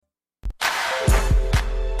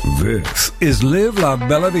This is Live La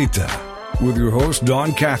Bella Vita with your host,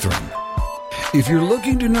 Dawn Catherine. If you're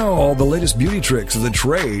looking to know all the latest beauty tricks of the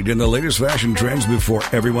trade and the latest fashion trends before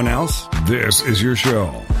everyone else, this is your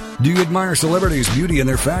show. Do you admire celebrities' beauty and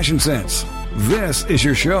their fashion sense? This is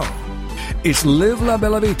your show. It's Live La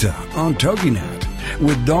Bella Vita on TogiNet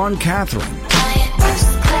with Dawn Catherine.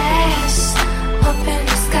 First class, up in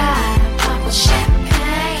the sky, pop with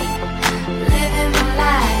champagne, living my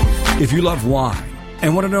life. If you love wine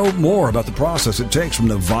and want to know more about the process it takes from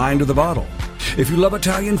the vine to the bottle, if you love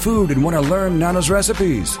Italian food and want to learn Nana's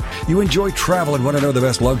recipes, you enjoy travel and want to know the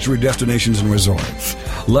best luxury destinations and resorts,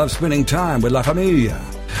 love spending time with La Familia,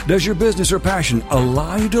 does your business or passion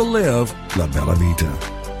allow you to live La Bella Vita?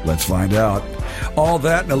 Let's find out. All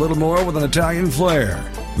that and a little more with an Italian flair.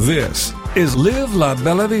 This is Live La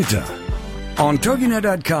Bella Vita on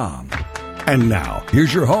TogiNet.com. And now,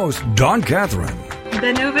 here's your host, Dawn Catherine.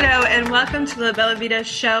 Benvenuto, and welcome to the Bella Vita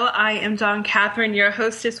show. I am Dawn Catherine, your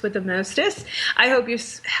hostess with the mostest. I hope you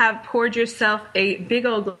have poured yourself a big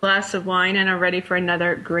old glass of wine and are ready for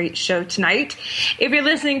another great show tonight. If you're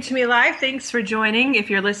listening to me live, thanks for joining. If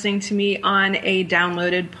you're listening to me on a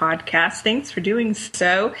downloaded podcast, thanks for doing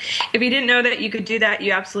so. If you didn't know that you could do that,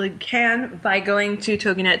 you absolutely can by going to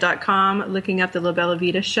TogiNet.com, looking up the La Bella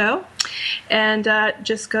Vita show, and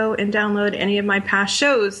just go and download any of my past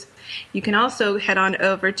shows. You can also head on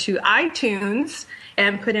over to iTunes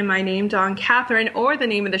and put in my name, Dawn Catherine, or the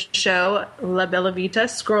name of the show, La Bella Vita.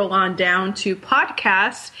 Scroll on down to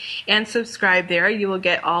podcasts and subscribe there. You will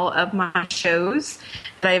get all of my shows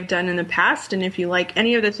that I have done in the past. And if you like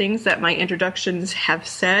any of the things that my introductions have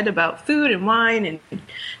said about food and wine and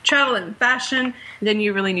travel and fashion, then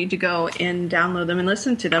you really need to go and download them and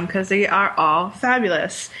listen to them because they are all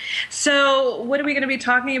fabulous. So what are we going to be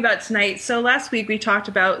talking about tonight? So last week we talked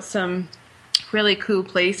about some really cool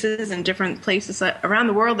places and different places around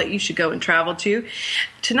the world that you should go and travel to.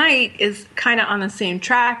 Tonight is kind of on the same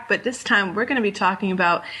track, but this time we're going to be talking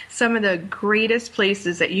about some of the greatest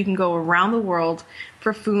places that you can go around the world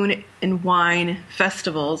for food and wine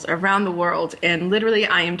festivals around the world. And literally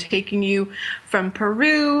I am taking you from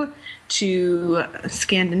Peru to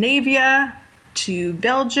Scandinavia to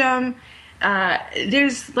Belgium.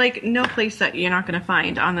 There's like no place that you're not going to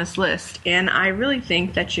find on this list, and I really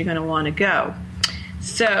think that you're going to want to go.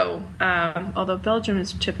 So, although Belgium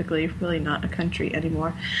is typically really not a country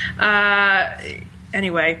anymore.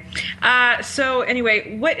 Anyway,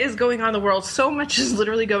 what is going on in the world? So much is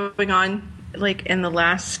literally going on, like in the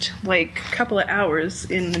last couple of hours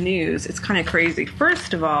in the news. It's kind of crazy.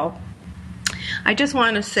 First of all, I just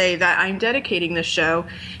want to say that I'm dedicating this show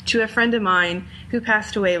to a friend of mine who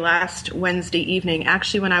passed away last Wednesday evening.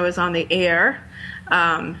 Actually, when I was on the air,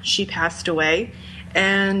 she passed away,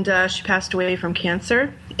 and she passed away from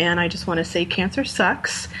cancer. And I just want to say cancer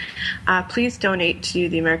sucks. Please donate to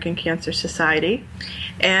the American Cancer Society.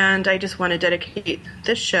 And I just want to dedicate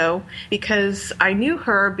this show because I knew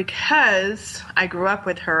her because I grew up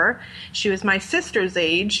with her. She was my sister's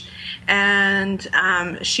age, and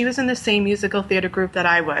she was in the same musical theater group that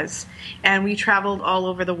I was. And we traveled all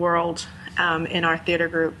over the world in our theater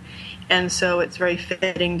group. And so it's very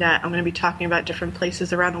fitting that I'm going to be talking about different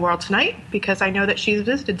places around the world tonight because I know that she's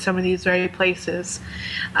visited some of these very places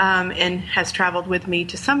and has traveled with me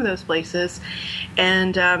to some of those places.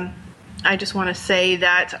 And I just want to say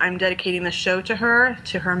that I'm dedicating the show to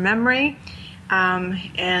her memory.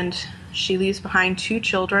 And she leaves behind 2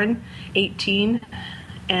 children, 18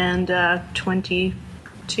 and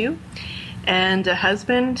 22. And a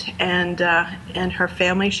husband and her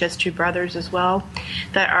family. She has 2 brothers as well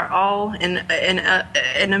that are all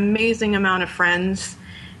an amazing amount of friends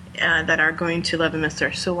that are going to love and miss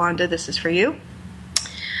her. So Wanda, this is for you.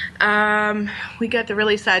 We got the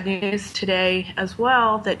really sad news today as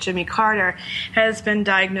well that Jimmy Carter has been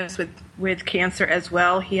diagnosed with cancer as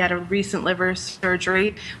well. He had a recent liver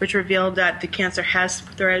surgery which revealed that the cancer has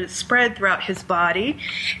spread throughout his body.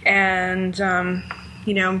 And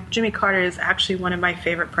Jimmy Carter is actually one of my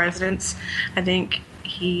favorite presidents. I think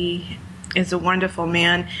he is a wonderful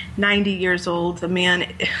man, 90 years old. The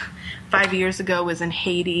man 5 years ago was in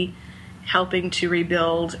Haiti helping to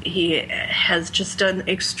rebuild. He has just done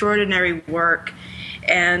extraordinary work,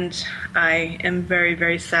 and I am very,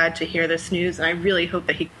 very sad to hear this news, and I really hope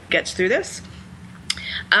that he gets through this.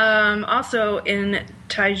 Also in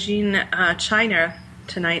Tianjin, China,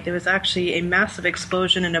 tonight, there was actually a massive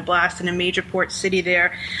explosion and a blast in a major port city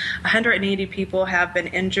there. 180 people have been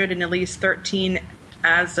injured, and at least 13,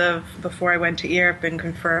 as of before I went to air, have been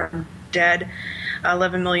confirmed dead.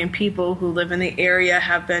 11 million people who live in the area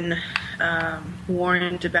have been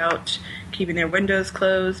warned about keeping their windows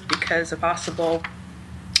closed because of possible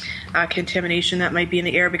contamination that might be in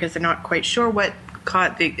the air, because they're not quite sure what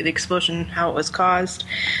caught the explosion, how it was caused.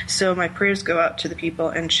 So my prayers go out to the people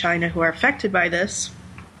in China who are affected by this.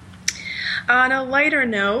 On a lighter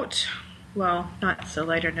note, well, not so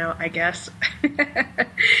lighter note, I guess.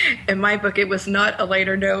 In my book, it was not a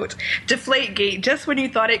lighter note. Deflategate, just when you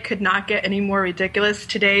thought it could not get any more ridiculous,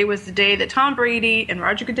 today was the day that Tom Brady and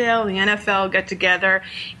Roger Goodell and the NFL got together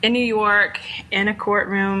in New York in a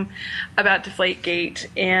courtroom about Deflategate.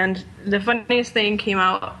 And the funniest thing came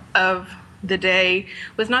out of the day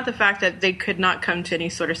was not the fact that they could not come to any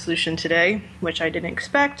sort of solution today, which I didn't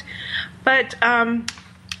expect, but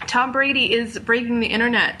Tom Brady is breaking the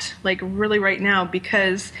internet, like really right now,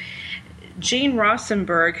 because Jane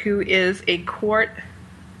Rosenberg, who is a court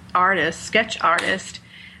artist, sketch artist,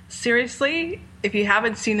 seriously, if you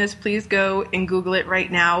haven't seen this, please go and Google it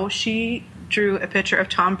right now. She drew a picture of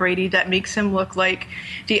Tom Brady that makes him look like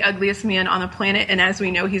the ugliest man on the planet, and as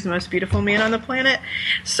we know, he's the most beautiful man on the planet.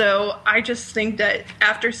 So I just think that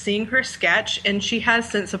after seeing her sketch, and she has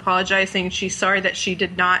since apologized, saying she's sorry that she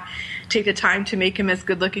did not take the time to make him as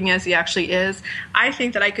good looking as he actually is, I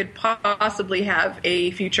think that I could possibly have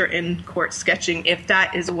a future in court sketching if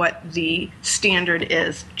that is what the standard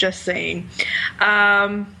is. Just saying.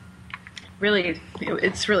 Really,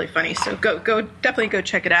 it's really funny. So definitely go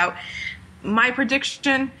check it out. My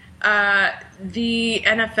prediction, the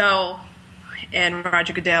NFL and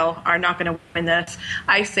Roger Goodell are not going to win this.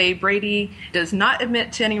 I say Brady does not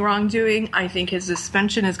admit to any wrongdoing. I think his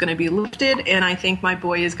suspension is going to be lifted, and I think my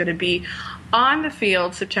boy is going to be on the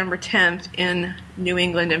field September 10th in New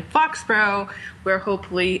England in Foxborough, where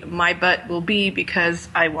hopefully my butt will be, because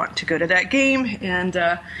I want to go to that game.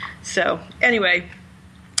 And so anyway,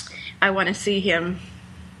 I want to see him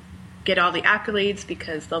get all the accolades,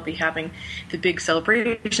 because they'll be having the big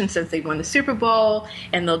celebration since they won the Super Bowl,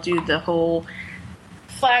 and they'll do the whole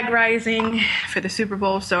flag rising for the Super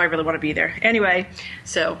Bowl, so I really want to be there. Anyway,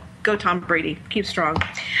 so go Tom Brady. Keep strong.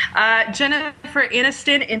 Jennifer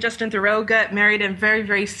Aniston and Justin Theroux got married in a very,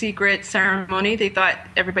 very secret ceremony.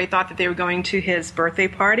 Everybody thought that they were going to his birthday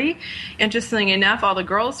party. Interestingly enough, all the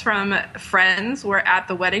girls from Friends were at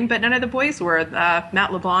the wedding, but none of the boys were.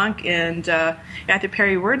 Matt LeBlanc and Matthew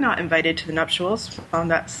Perry were not invited to the nuptials.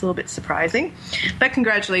 Found that's a little bit surprising. But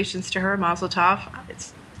congratulations to her, Mazel Tov.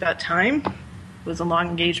 It's about time. It was a long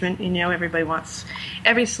engagement. You know, everybody wants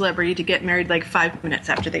every celebrity to get married like 5 minutes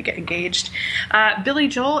after they get engaged. Billy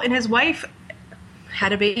Joel and his wife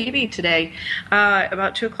had a baby today.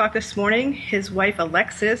 About 2 o'clock this morning, his wife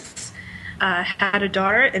Alexis had a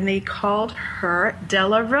daughter, and they called her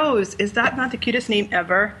Della Rose. Is that not the cutest name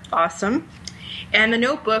ever? Awesome. And The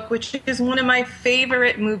Notebook, which is one of my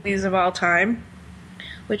favorite movies of all time,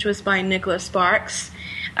 which was by Nicholas Sparks.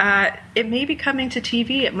 It may be coming to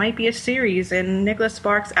TV. It might be a series, and Nicholas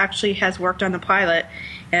Sparks actually has worked on the pilot,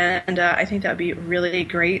 and I think that would be really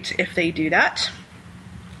great if they do that.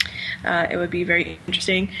 It would be very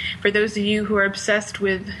interesting. For those of you who are obsessed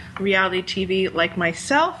with reality TV like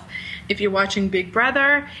myself, if you're watching Big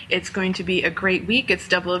Brother, it's going to be a great week. It's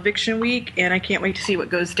double eviction week, and I can't wait to see what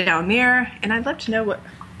goes down there. And I'd love to know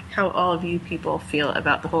how all of you people feel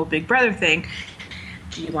about the whole Big Brother thing.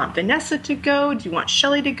 Do you want Vanessa to go? Do you want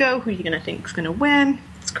Shelley to go? Who are you going to think is going to win?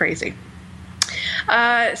 It's crazy.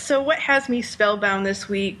 So what has me spellbound this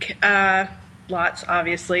week? Lots,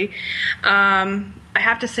 obviously. I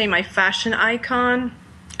have to say my fashion icon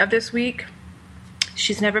of this week.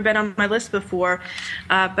 She's never been on my list before,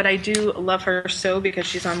 but I do love her so, because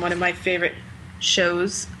she's on one of my favorite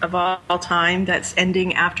shows of all time that's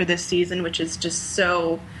ending after this season, which is just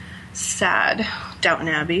so sad, Downton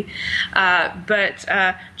Abbey. But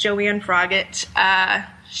Joanne Froggatt,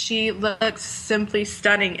 she looks simply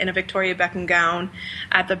stunning in a Victoria Beckham gown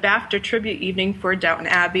at the BAFTA tribute evening for Downton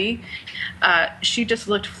Abbey. She just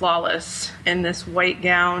looked flawless in this white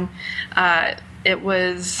gown. It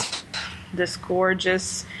was this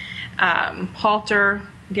gorgeous halter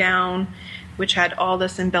gown, which had all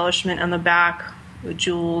this embellishment on the back with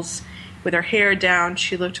jewels. With her hair down,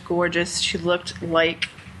 she looked gorgeous. She looked like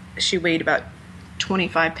she weighed about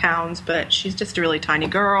 25 pounds, but she's just a really tiny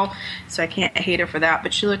girl, so I can't hate her for that,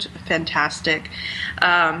 but she looked fantastic.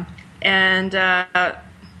 The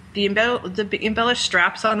embellished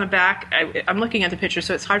straps on the back, I'm looking at the picture,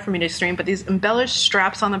 so it's hard for me to stream, but these embellished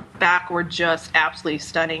straps on the back were just absolutely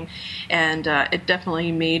stunning, and it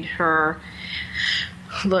definitely made her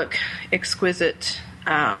look exquisite.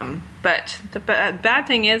 But the bad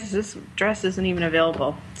thing is this dress isn't even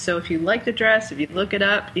available. So if you like the dress, if you look it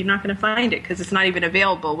up, you're not going to find it because it's not even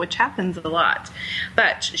available, which happens a lot.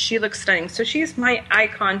 But she looks stunning. So she's my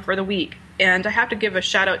icon for the week. And I have to give a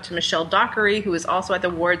shout out to Michelle Dockery, who was also at the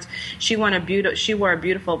awards. She wore a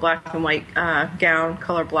beautiful black and white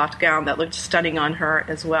color blocked gown that looked stunning on her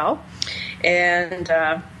as well. And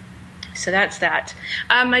so that's that.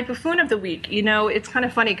 My buffoon of the week, it's kind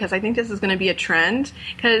of funny because I think this is going to be a trend,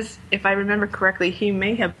 because if I remember correctly, he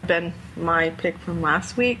may have been my pick from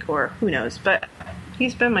last week, or who knows, but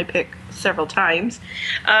he's been my pick several times.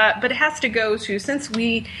 But it has to go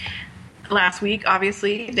to, last week,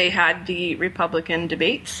 obviously, they had the Republican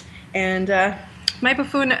debates, and my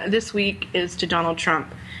buffoon this week is to Donald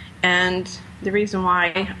Trump. And the reason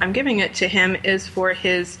why I'm giving it to him is for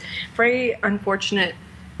his very unfortunate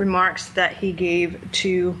remarks that he gave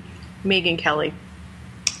to Megyn Kelly,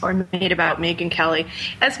 or made about Megyn Kelly,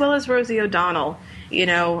 as well as Rosie O'Donnell.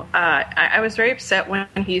 I was very upset when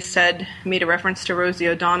he made a reference to Rosie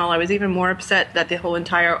O'Donnell. I was even more upset that the whole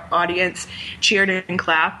entire audience cheered and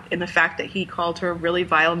clapped in the fact that he called her really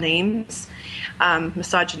vile names,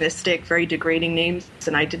 misogynistic, very degrading names,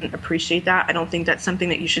 and I didn't appreciate that. I don't think that's something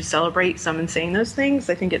that you should celebrate, someone saying those things.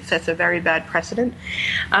 I think it sets a very bad precedent.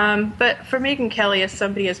 But for Megyn Kelly, as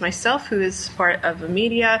somebody as myself who is part of the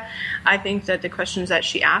media, I think that the questions that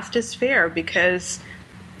she asked is fair, because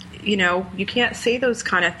you can't say those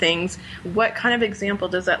kind of things. What kind of example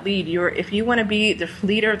does that lead? If you want to be the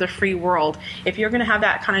leader of the free world, if you're going to have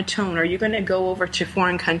that kind of tone, or you're going to go over to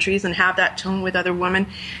foreign countries and have that tone with other women,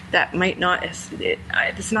 that might not,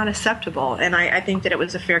 it's not acceptable. And I think that it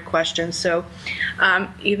was a fair question. So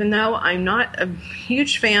even though I'm not a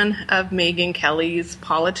huge fan of Megyn Kelly's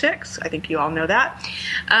politics, I think you all know that,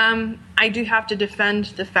 I do have to defend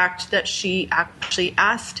the fact that she actually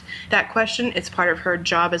asked that question. It's part of her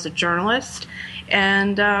job as a journalist.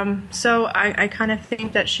 And so I kind of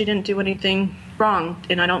think that she didn't do anything wrong,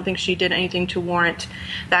 and I don't think she did anything to warrant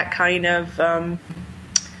that kind of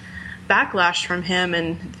backlash from him.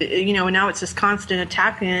 And, now it's this constant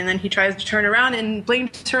attacking, and then he tries to turn around and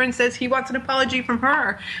blames her and says he wants an apology from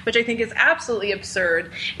her, which I think is absolutely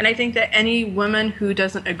absurd. And I think that any woman who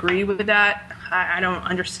doesn't agree with that, I don't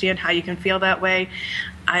understand how you can feel that way.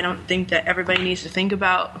 I don't think that everybody needs to think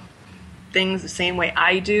about things the same way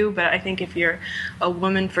I do, but I think if you're a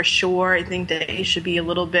woman for sure, I think that you should be a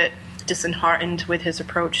little bit disheartened with his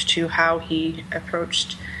approach to how he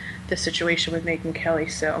approached the situation with Megyn Kelly.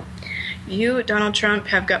 So you, Donald Trump,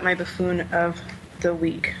 have got my buffoon of the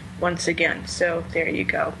week once again. So there you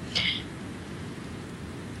go.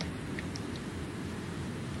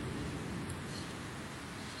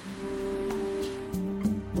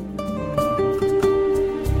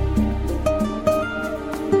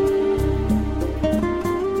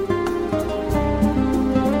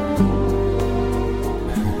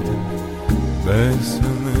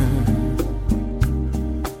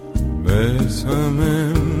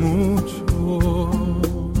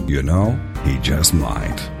 He just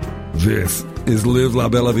might. This is Live La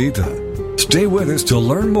Bella Vita. Stay with us to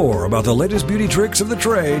learn more about the latest beauty tricks of the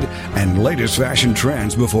trade and latest fashion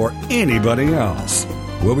trends before anybody else.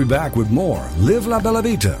 We'll be back with more Live La Bella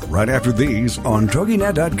Vita right after these on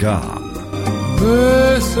TogiNet.com.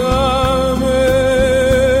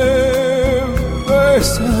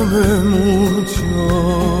 Bésame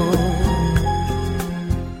mucho.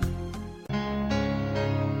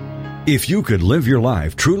 If you could live your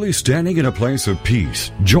life truly standing in a place of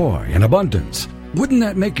peace, joy, and abundance, wouldn't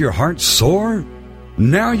that make your heart soar?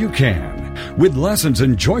 Now you can, with Lessons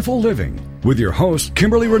in Joyful Living, with your host,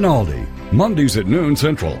 Kimberly Rinaldi, Mondays at noon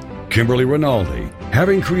Central. Kimberly Rinaldi,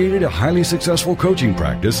 having created a highly successful coaching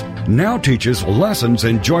practice, now teaches Lessons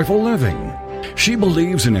in Joyful Living. She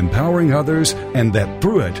believes in empowering others, and that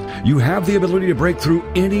through it, you have the ability to break through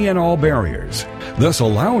any and all barriers, thus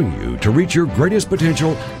allowing you to reach your greatest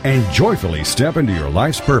potential and joyfully step into your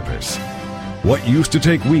life's purpose. What used to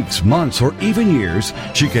take weeks, months, or even years,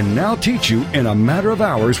 she can now teach you in a matter of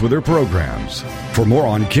hours with her programs. For more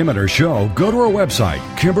on Kim and her show, go to her website,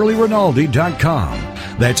 KimberlyRinaldi.com.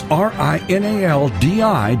 That's RINALDI.com.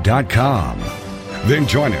 Then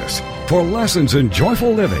join us for Lessons in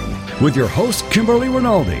Joyful Living with your host, Kimberly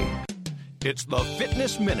Rinaldi. It's the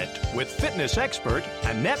Fitness Minute with fitness expert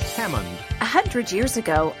Annette Hammond. 100 years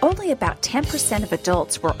ago, only about 10% of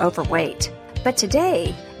adults were overweight. But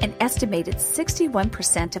today, an estimated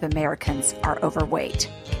 61% of Americans are overweight.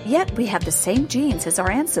 Yet we have the same genes as our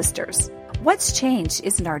ancestors. What's changed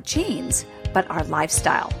isn't our genes, but our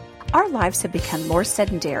lifestyle. Our lives have become more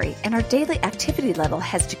sedentary, and our daily activity level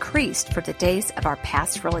has decreased for the days of our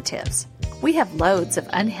past relatives. We have loads of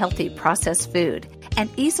unhealthy processed food and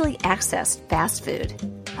easily accessed fast food.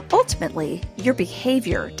 Ultimately, your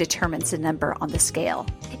behavior determines the number on the scale.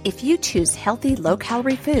 If you choose healthy,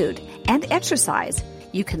 low-calorie food and exercise,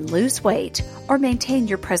 you can lose weight or maintain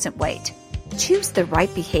your present weight. Choose the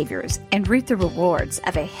right behaviors and reap the rewards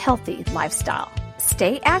of a healthy lifestyle.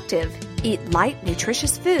 Stay active, eat light,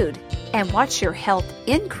 nutritious food, and watch your health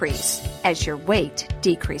increase as your weight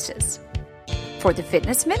decreases. For the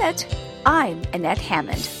Fitness Minute, I'm Annette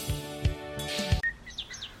Hammond.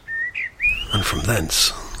 And from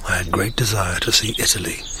thence I had great desire to see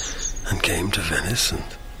Italy, and came to Venice, and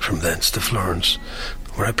from thence to Florence,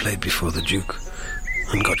 where I played before the Duke,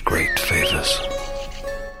 and got great favours.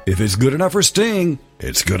 If it's good enough for Sting,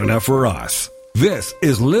 it's good enough for us. This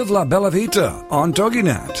is Live La Bella Vita on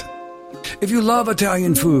TogiNet. If you love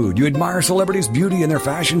Italian food, you admire celebrities' beauty and their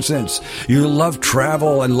fashion sense, you love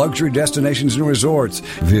travel and luxury destinations and resorts,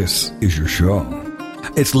 this is your show.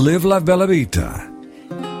 It's Live La Bella Vita,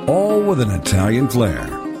 all with an Italian flair.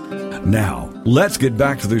 Now, let's get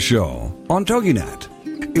back to the show on TogiNet.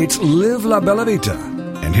 It's Live La Bella Vita.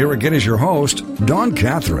 And here again is your host, Dawn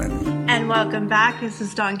Catherine. And welcome back. This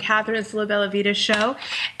is Dawn Catherine's La Bella Vita show.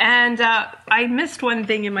 And I missed one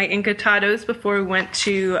thing in my Incatados before we went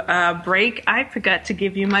to break. I forgot to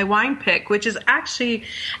give you my wine pick, which is actually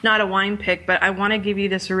not a wine pick, but I want to give you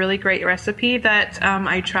this really great recipe that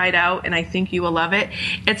I tried out, and I think you will love it.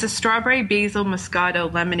 It's a strawberry basil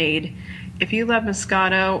Moscato lemonade. If you love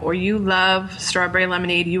Moscato or you love strawberry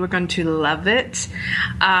lemonade, you are going to love it.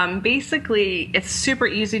 Basically, it's super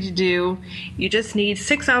easy to do. You just need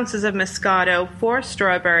 6 ounces of Moscato, 4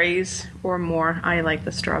 strawberries or more. I like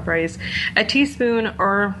the strawberries. A teaspoon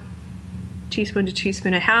or teaspoon to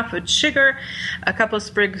teaspoon and a half of sugar, a couple of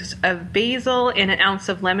sprigs of basil, and an ounce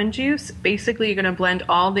of lemon juice. Basically, you're going to blend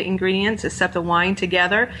all the ingredients except the wine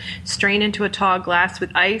together, strain into a tall glass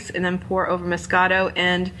with ice, and then pour over Moscato,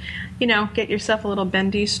 and get yourself a little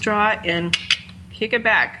bendy straw and kick it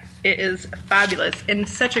back. It is fabulous and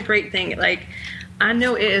such a great thing. Like, I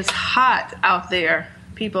know it is hot out there,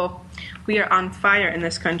 people. We are on fire in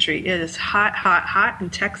this country. It is hot, hot, hot in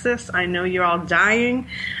Texas. I know you're all dying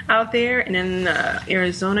out there. And in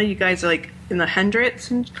Arizona, you guys are like in the hundreds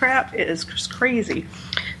and crap. It is just crazy.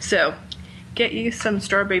 So get you some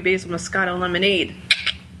strawberry basil Moscato lemonade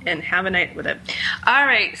and have a night with it. All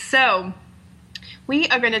right, so we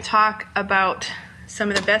are going to talk about some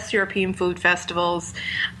of the best European food festivals,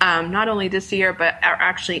 not only this year, but are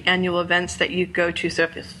actually annual events that you go to. So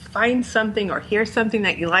if you find something or hear something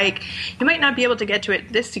that you like, you might not be able to get to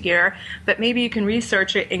it this year, but maybe you can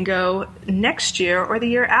research it and go next year or the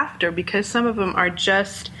year after, because some of them are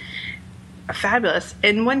just fabulous.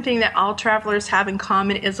 And one thing that all travelers have in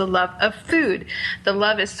common is a love of food. The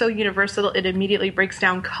love is so universal, it immediately breaks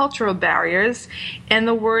down cultural barriers. In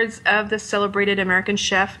the words of the celebrated American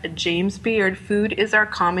chef James Beard, food is our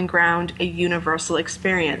common ground, a universal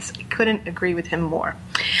experience. I couldn't agree with him more.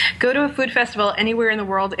 Go to a food festival anywhere in the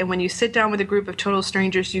world, and when you sit down with a group of total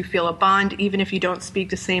strangers, you feel a bond, even if you don't speak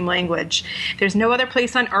the same language. There's no other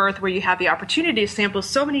place on earth where you have the opportunity to sample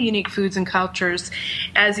so many unique foods and cultures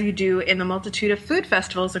as you do in the multitude of food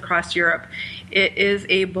festivals across Europe. It is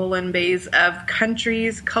a bouillabaisse of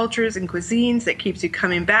countries, cultures, and cuisines that keeps you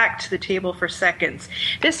coming back to the table for seconds.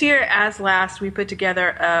 This year, as last, we put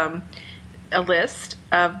together a list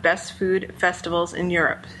of best food festivals in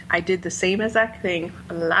Europe. I did the same exact thing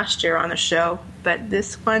last year on the show, but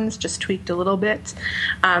this one's just tweaked a little bit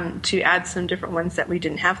to add some different ones that we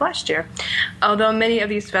didn't have last year. Although many of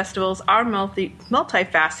these festivals are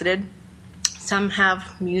multifaceted, some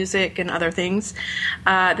have music and other things,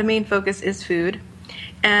 the main focus is food.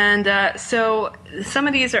 And so some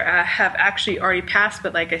of these have actually already passed,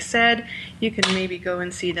 but like I said, you can maybe go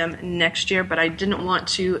and see them next year, but I didn't want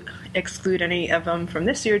to exclude any of them from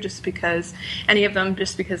this year just because they've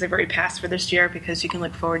already passed for this year, because you can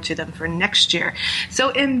look forward to them for next year. So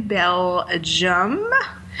in Belgium,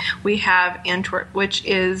 we have Antwerp, which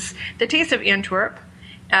is the Taste of Antwerp.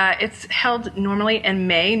 It's held normally in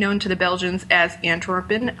May, known to the Belgians as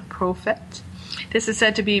Antwerpen Profit. This is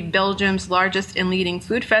said to be Belgium's largest and leading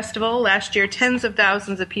food festival. Last year, tens of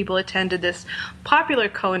thousands of people attended this popular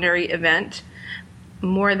culinary event.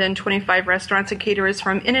 More than 25 restaurants and caterers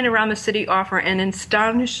from in and around the city offer an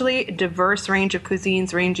astonishingly diverse range of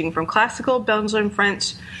cuisines, ranging from classical Belgian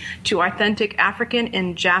French to authentic African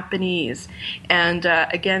and Japanese. And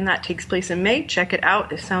again, that takes place in May. Check it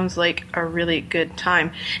out. It sounds like a really good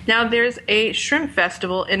time. Now, there's a shrimp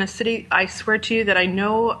festival in a city, I swear to you, that I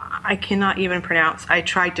know I cannot even pronounce. I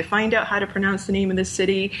tried to find out how to pronounce the name of the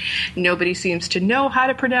city. Nobody seems to know how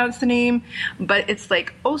to pronounce the name, but it's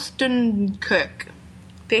like Oostenkoek.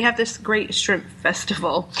 they have this great shrimp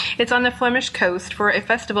festival. It's on the Flemish coast for a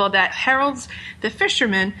festival that heralds the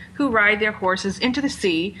fishermen who ride their horses into the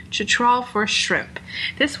sea to trawl for shrimp.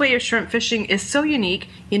 This way of shrimp fishing is so unique,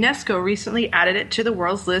 UNESCO recently added it to the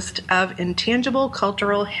world's list of intangible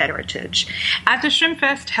cultural heritage. At the Shrimp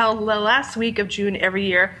Fest held the last week of June every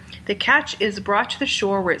year, the catch is brought to the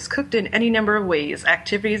shore where it's cooked in any number of ways.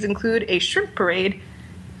 Activities include a shrimp parade.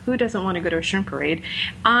 Who doesn't want to go to a shrimp parade?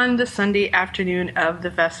 On the Sunday afternoon of the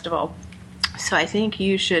festival. So I think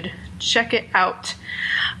you should check it out.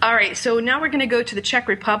 All right, so now we're going to go to the Czech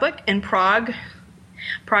Republic in Prague.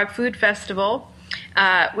 Prague Food Festival,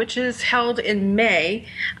 which is held in May,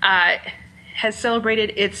 has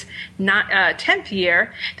celebrated its 10th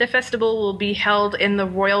year. The festival will be held in the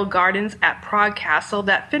Royal Gardens at Prague Castle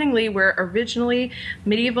that fittingly were originally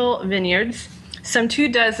medieval vineyards. Some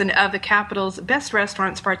 24 of the capital's best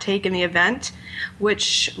restaurants partake in the event,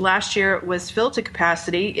 which last year was filled to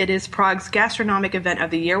capacity. It is Prague's gastronomic event of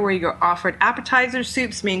the year, where you're offered appetizers,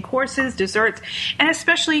 soups, main courses, desserts, and a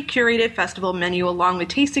specially curated festival menu along with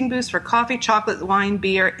tasting booths for coffee, chocolate, wine,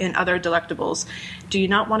 beer, and other delectables. Do you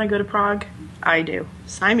not want to go to Prague? I do.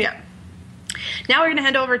 Sign me up. Now we're going to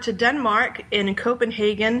head over to Denmark in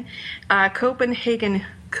Copenhagen. Copenhagen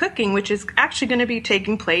Cooking, which is actually going to be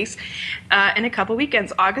taking place in a couple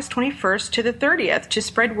weekends, August 21st to the 30th, to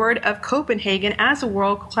spread word of Copenhagen as a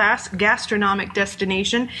world-class gastronomic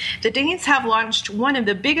destination. The Danes have launched one of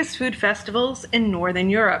the biggest food festivals in Northern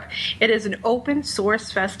Europe. It is an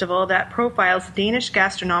open-source festival that profiles Danish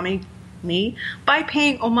gastronomy by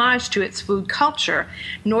paying homage to its food culture,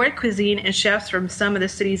 Nordic cuisine, and chefs from some of the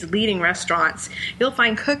city's leading restaurants. You'll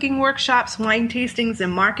find cooking workshops, wine tastings,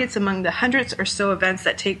 and markets among the hundreds or so events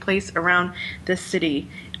that take place around the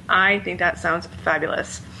city. I think that sounds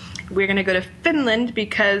fabulous. We're going to go to Finland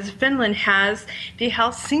because Finland has the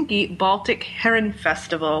Helsinki Baltic Heron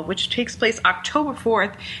Festival, which takes place October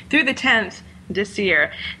 4th through the 10th this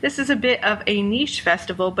year. This is a bit of a niche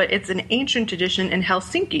festival, but it's an ancient tradition in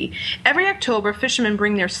Helsinki. Every October, fishermen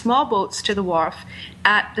bring their small boats to the wharf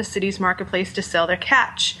at the city's marketplace to sell their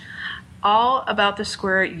catch. All about the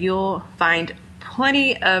square, you'll find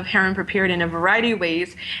plenty of herring prepared in a variety of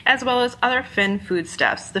ways, as well as other Finn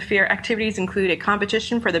foodstuffs. The fair activities include a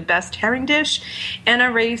competition for the best herring dish and a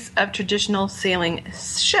race of traditional sailing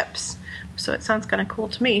ships. So it sounds kind of cool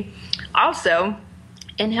to me. Also,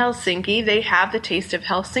 in Helsinki, they have the Taste of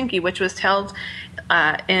Helsinki, which was held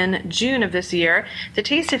in June of this year. The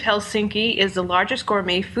Taste of Helsinki is the largest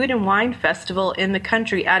gourmet food and wine festival in the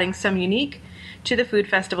country, adding some unique to the food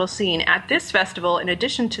festival scene. At this festival, in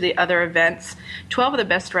addition to the other events, 12 of the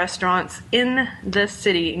best restaurants in the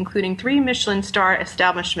city, including 3 Michelin star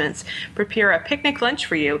establishments, prepare a picnic lunch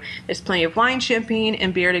for you. There's plenty of wine, champagne,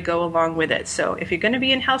 and beer to go along with it. So if you're going to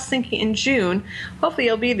be in Helsinki in June, hopefully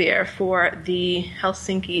you'll be there for the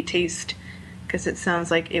Helsinki Taste, because it sounds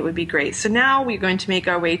like it would be great. So now we're going to make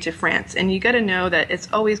our way to France, and you got to know that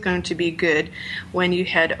it's always going to be good when you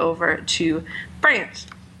head over to France.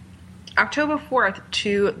 October 4th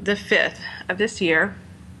to the 5th of this year,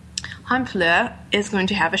 Honfleur is going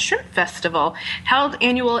to have a shrimp festival held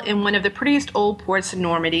annual in one of the prettiest old ports in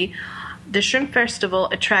Normandy. The shrimp festival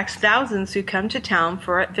attracts thousands who come to town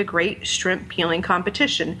for the great shrimp peeling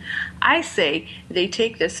competition. I say they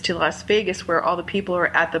take this to Las Vegas, where all the people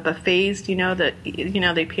are at the buffets, they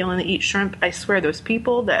peel and they eat shrimp. I swear those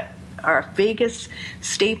people that are Vegas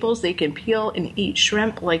staples, they can peel and eat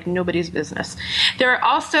shrimp like nobody's business. There are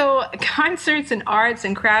also concerts and arts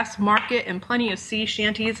and crafts market and plenty of sea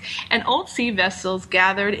shanties and old sea vessels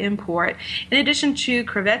gathered in port. In addition to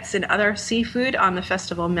crevettes and other seafood on the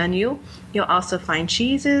festival menu, you'll also find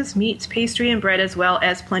cheeses, meats, pastry, and bread, as well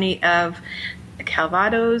as plenty of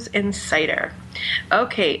calvados and cider.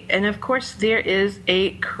 Okay, and of course there is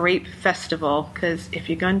a crepe festival, because if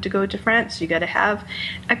you're going to go to France, you got to have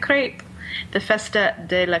a crepe. The Festa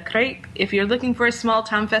de la Crepe. If you're looking for a small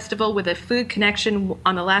town festival with a food connection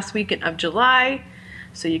on the last weekend of July,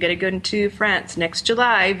 so you got to go into France next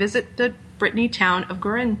July, visit the Brittany town of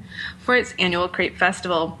Gorin for its annual crepe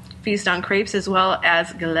festival. Feast on crepes as well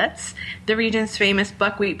as galettes, the region's famous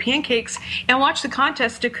buckwheat pancakes, and watch the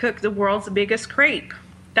contest to cook the world's biggest crepe.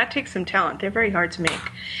 That takes some talent. They're very hard to make.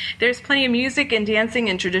 There's plenty of music and dancing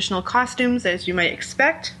and traditional costumes, as you might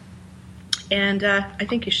expect. And I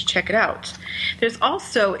think you should check it out. There's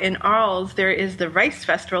also in Arles, there is the Rice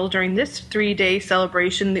Festival. During this 3-day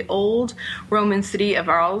celebration, the old Roman city of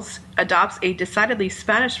Arles adopts a decidedly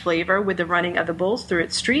Spanish flavor with the running of the bulls through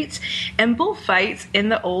its streets and bullfights in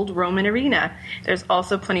the old Roman arena. There's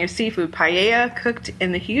also plenty of seafood, paella cooked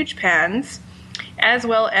in the huge pans, as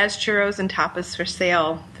well as churros and tapas for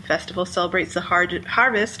sale. The festival celebrates the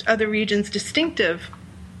harvest of the region's distinctive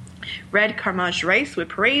red Carmage rice with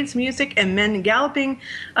parades, music, and men galloping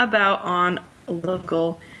about on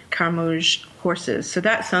local Carmage horses. So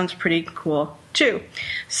that sounds pretty cool too.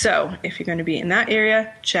 So if you're going to be in that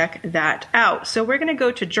area, check that out. So we're going to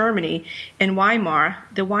go to Germany in Weimar,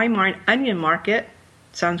 the Weimar Onion Market.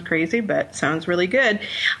 Sounds crazy, but sounds really good.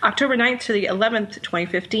 October 9th to the 11th,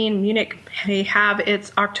 2015, Munich may have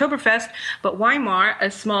its Oktoberfest, but Weimar,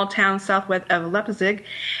 a small town southwest of Leipzig,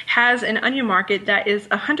 has an onion market that is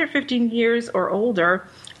 115 years or older.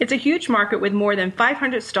 It's a huge market with more than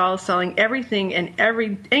 500 stalls selling everything and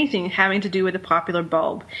anything having to do with the popular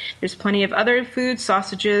bulb. There's plenty of other food,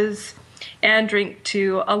 sausages, and drink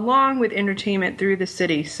too, along with entertainment through the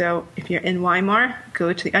city. So if you're in Weimar,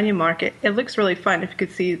 go to the onion market. It looks really fun if you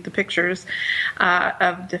could see the pictures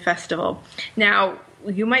of the festival. Now,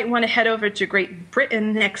 you might want to head over to Great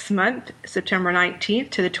Britain next month, September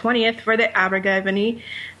 19th to the 20th, for the Abergavenny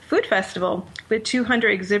Food Festival, with 200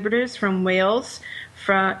 exhibitors from Wales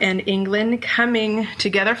and England coming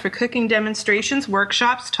together for cooking demonstrations,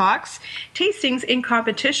 workshops, talks, tastings, and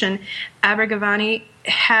competition. Abergavenny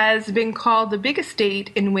has been called the biggest date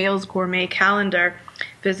in Wales gourmet calendar.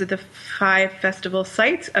 Visit the 5 festival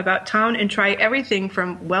sites about town and try everything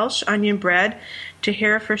from Welsh onion bread to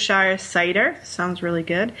Herefordshire cider. Sounds really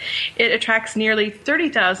good. It attracts nearly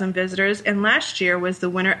 30,000 visitors, and last year was the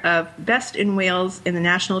winner of Best in Wales in the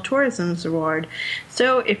National Tourism Award.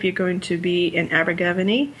 So if you're going to be in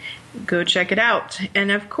Abergavenny, go check it out.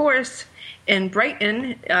 And of course, in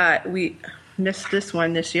Brighton, we missed this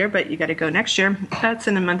one this year, but you got to go next year. That's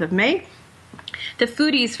in the month of May. The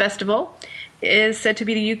Foodies Festival is said to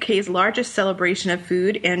be the UK's largest celebration of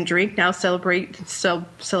food and drink. Now celebrates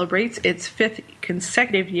its 5th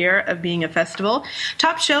consecutive year of being a festival.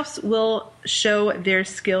 Top chefs will show their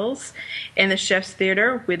skills in the chef's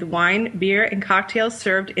theater with wine, beer, and cocktails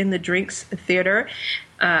served in the drinks theater.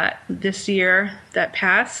 This year that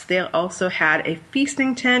passed, they also had a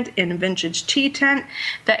feasting tent and a vintage tea tent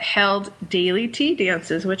that held daily tea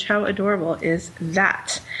dances, which how adorable is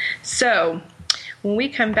that? So when we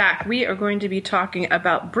come back, we are going to be talking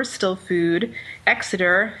about Bristol food,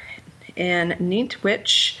 Exeter, and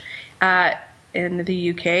Nantwich in the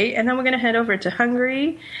UK. And then we're going to head over to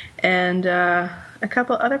Hungary and a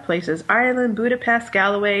couple other places. Ireland, Budapest,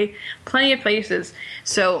 Galloway, plenty of places.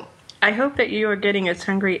 So I hope that you are getting as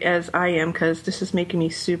hungry as I am, because this is making me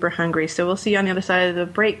super hungry. So we'll see you on the other side of the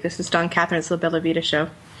break. This is Dawn Catherine. It's the Bella Vita Show.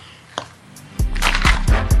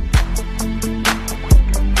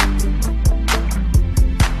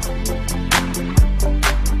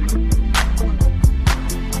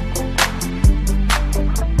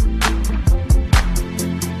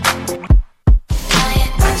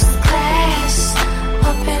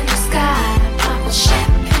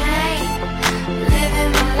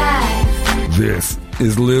 This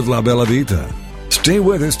is Live La Bella Vita. Stay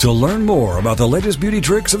with us to learn more about the latest beauty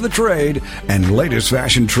tricks of the trade and latest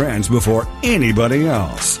fashion trends before anybody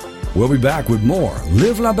else. We'll be back with more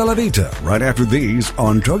Live La Bella Vita right after these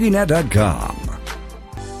on TogiNet.com.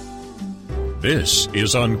 This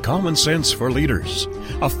is Uncommon Sense for Leaders,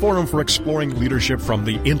 a forum for exploring leadership from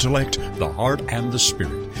the intellect, the heart, and the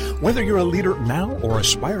spirit. Whether you're a leader now or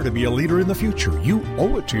aspire to be a leader in the future, you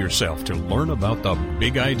owe it to yourself to learn about the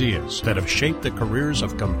big ideas that have shaped the careers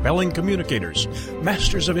of compelling communicators,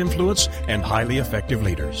 masters of influence, and highly effective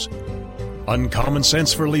leaders. Uncommon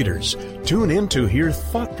Sense for Leaders. Tune in to hear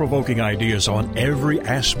thought-provoking ideas on every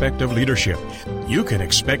aspect of leadership. You can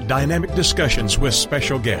expect dynamic discussions with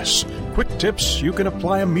special guests, quick tips you can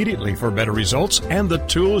apply immediately for better results, and the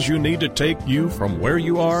tools you need to take you from where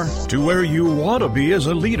you are to where you want to be as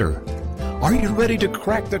a leader. Are you ready to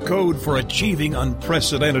crack the code for achieving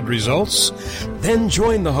unprecedented results? Then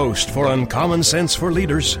join the host for Uncommon Sense for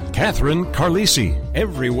Leaders, Catherine Carlisi,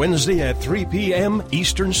 every Wednesday at 3 p.m.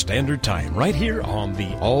 Eastern Standard Time, right here on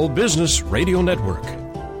the All Business Radio Network.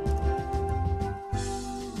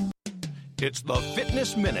 It's the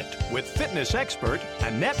Fitness Minute with fitness expert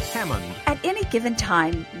Annette Hammond. At any given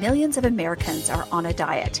time, millions of Americans are on a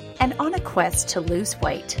diet and on a quest to lose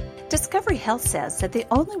weight. Discovery Health says that the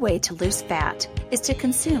only way to lose fat is to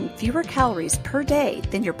consume fewer calories per day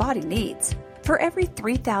than your body needs. For every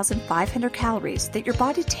 3,500 calories that your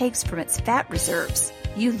body takes from its fat reserves,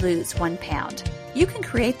 you lose 1 pound. You can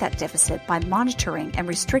create that deficit by monitoring and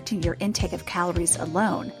restricting your intake of calories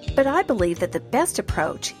alone. But I believe that the best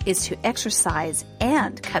approach is to exercise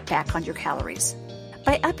and cut back on your calories.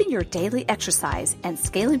 By upping your daily exercise and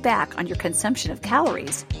scaling back on your consumption of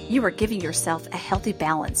calories, you are giving yourself a healthy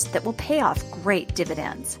balance that will pay off great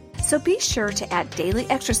dividends. So be sure to add daily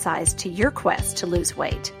exercise to your quest to lose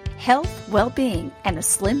weight. health, well-being, and a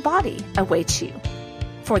slim body awaits you.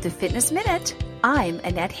 For the Fitness Minute, I'm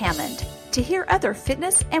Annette Hammond. To hear other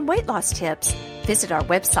fitness and weight loss tips, visit our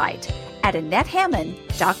website at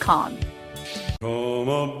AnnetteHammond.com.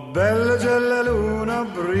 Come bella c'è la luna,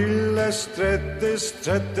 brilla strette,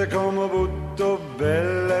 strette come butto,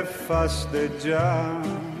 belle fasteggiare,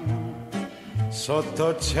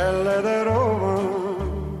 sotto celle di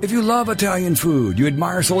Roma. If you love Italian food, you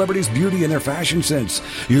admire celebrities' beauty and their fashion sense,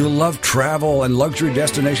 you love travel and luxury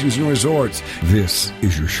destinations and resorts, this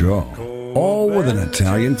is your show. All with an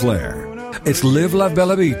Italian flair. It's Live La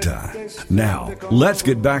Bella Vita. Now, let's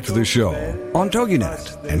get back to the show on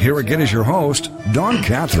TogiNet. And here again is your host, Dawn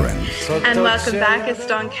Catherine. And welcome back. It's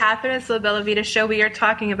Dawn Catherine. It's the Bella Vita Show. We are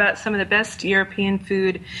talking about some of the best European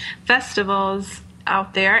food festivals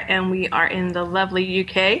out there, and we are in the lovely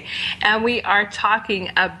UK, and we are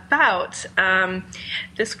talking about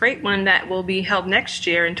this great one that will be held next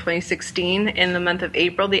year in 2016 in the month of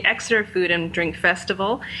April, the Exeter Food and Drink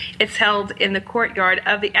Festival. It's held in the courtyard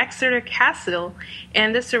of the Exeter Castle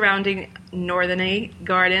and the surrounding Northern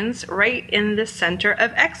Gardens, right in the center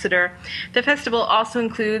of Exeter. The festival also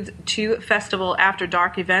includes 2 festival after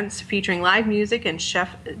dark events featuring live music and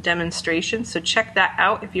chef demonstrations, so check that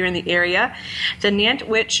out if you're in the area. The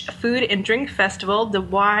Nantwich Food and Drink Festival, the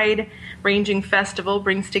wide-ranging festival,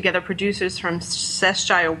 brings together producers from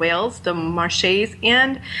Cheshire, Wales, the Marches,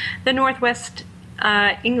 and the Northwest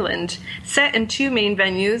England. Set in 2 main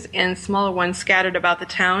venues and smaller ones scattered about the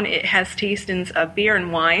town, it has tastings of beer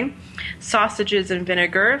and wine, sausages and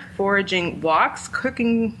vinegar, foraging walks,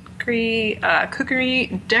 cookery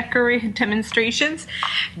demonstrations,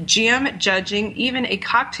 jam judging, even a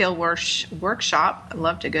cocktail workshop. I'd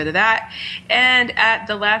love to go to that. And at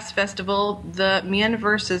the last festival, the Man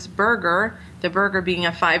vs. Burger, the burger being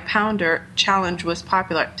a 5-pounder challenge, was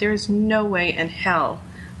popular. There is no way in hell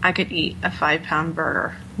I could eat a 5-pound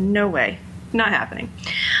burger. No way. Not happening.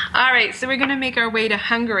 All right, so we're going to make our way to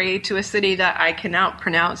Hungary, to a city that I cannot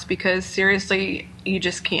pronounce because seriously, you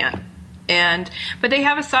just can't. But they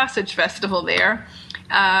have a sausage festival there,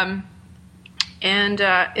 and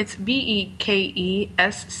it's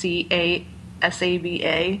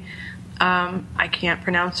Bekescasaba. I can't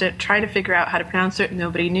pronounce it. Try to figure out how to pronounce it.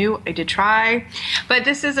 Nobody knew. I did try. But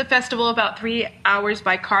this is a festival about 3 hours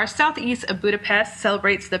by car southeast of Budapest.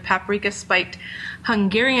 Celebrates the paprika-spiked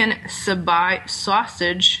Hungarian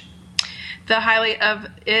sausage. The highlight of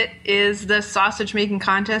it is the sausage-making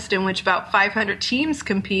contest, in which about 500 teams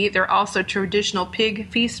compete. There are also traditional pig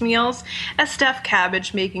feast meals, a stuffed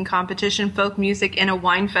cabbage-making competition, folk music, and a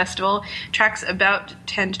wine festival. Attracts about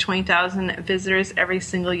 10 to 20,000 visitors every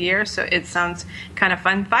single year, so it sounds kind of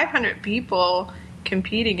fun. 500 people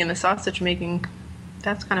competing in the sausage-making.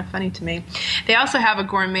 That's kind of funny to me. They also have a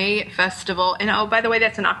gourmet festival, and oh, by the way,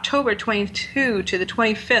 that's in October 22 to the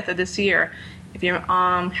 25th of this year. If you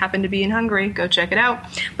happen to be in Hungary, go check it out.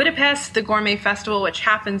 Budapest, the Gourmet Festival, which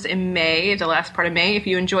happens in May, the last part of May, if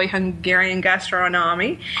you enjoy Hungarian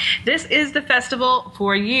gastronomy. This is the festival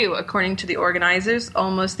for you. According to the organizers,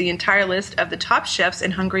 almost the entire list of the top chefs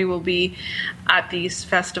in Hungary will be at these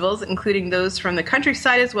festivals, including those from the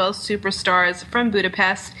countryside as well as superstars from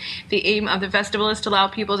Budapest. The aim of the festival is to allow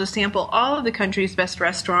people to sample all of the country's best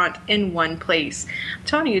restaurant in one place. I'm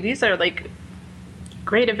telling you, these are like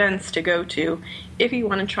great events to go to if you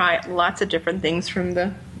want to try lots of different things from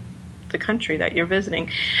the country that you're visiting.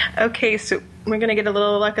 Okay, so we're going to get a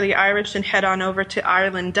little luck of the Irish and head on over to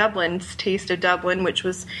Ireland, Dublin's Taste of Dublin, which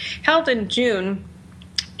was held in June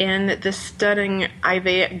in the stunning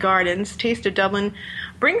Iveagh Gardens. Taste of Dublin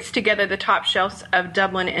brings together the top chefs of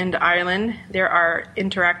Dublin and Ireland. There are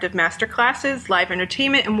interactive master classes, live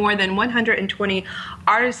entertainment, and more than 120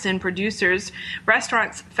 artisan producers.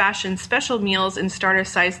 Restaurants fashion special meals and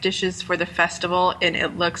starter-sized dishes for the festival, and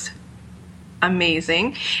it looks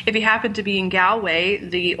amazing. If you happen to be in Galway,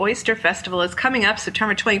 the Oyster Festival is coming up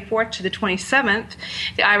September 24th to the 27th.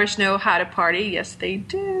 The Irish know how to party. Yes, they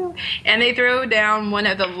do. And they throw down one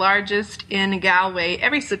of the largest in Galway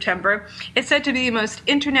every September. It's said to be the most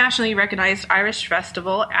internationally recognized Irish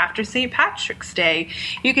festival after St. Patrick's Day.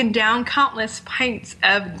 You can down countless pints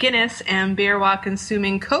of Guinness and beer while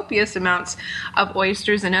consuming copious amounts of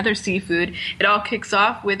oysters and other seafood. It all kicks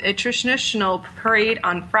off with a traditional parade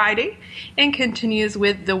on Friday and continues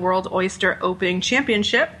with the World Oyster Opening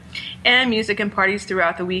Championship and music and parties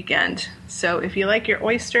throughout the weekend. So if you like your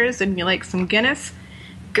oysters and you like some Guinness,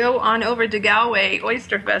 go on over to Galway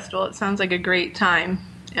Oyster Festival. It sounds like a great time.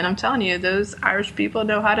 And I'm telling you, those Irish people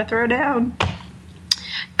know how to throw down.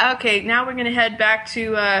 Okay, now we're going to head back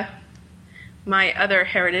to my other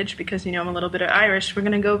heritage, because I'm a little bit of Irish, we're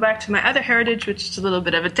going to go back to my other heritage, which is a little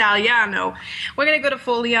bit of Italiano. We're going to go to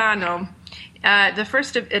Fogliano. The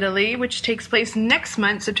first of Italy, which takes place next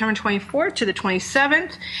month, September 24th to the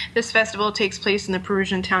 27th. This festival takes place in the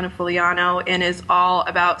Peruvian town of Fogliano and is all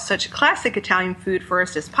about such classic Italian food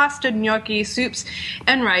first as pasta, gnocchi, soups,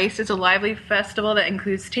 and rice. It's a lively festival that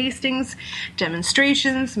includes tastings,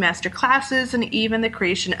 demonstrations, master classes, and even the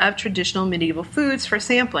creation of traditional medieval foods for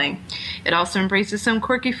sampling. It also embraces some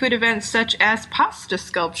quirky food events such as pasta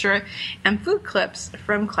sculpture and food clips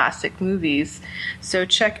from classic movies. So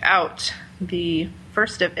check out the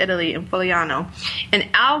first of Italy in Fogliano. In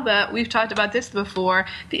Alba, we've talked about this before,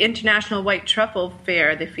 the International White Truffle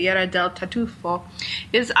Fair, the Fiera del Tartufo,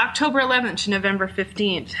 is October 11th to November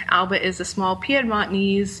 15th. Alba is a small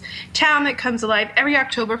Piedmontese town that comes alive every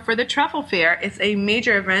October for the Truffle Fair. It's a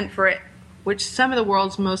major event for which some of the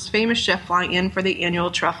world's most famous chefs fly in for the annual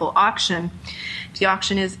truffle auction. The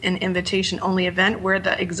auction is an invitation-only event where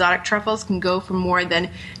the exotic truffles can go for more than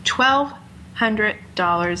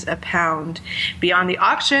 $1,200 a pound. Beyond the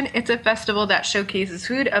auction, it's a festival that showcases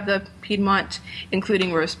food of the Piedmont,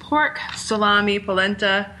 including roast pork, salami,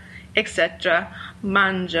 polenta, etc.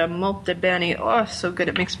 Mangia molto bene. Oh, so good.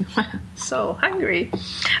 It makes me so hungry.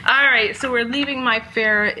 All right, so we're leaving my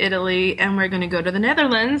fair Italy, and we're going to go to the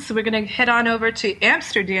Netherlands. So we're going to head on over to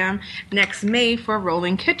Amsterdam next May for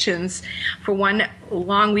Rolling Kitchens. For one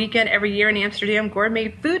long weekend every year in Amsterdam, gourmet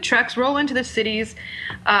food trucks roll into the city's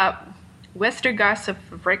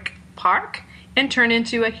Westergassefabriek Park and turn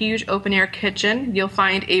into a huge open-air kitchen. You'll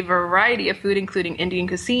find a variety of food, including Indian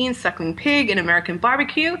cuisine, suckling pig, and American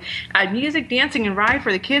barbecue. Add music, dancing, and ride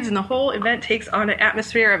for the kids, and the whole event takes on an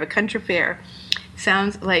atmosphere of a country fair.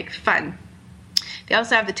 Sounds like fun. They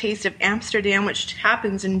also have the Taste of Amsterdam, which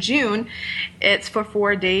happens in June. It's for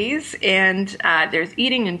 4 days, and there's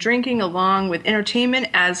eating and drinking along with entertainment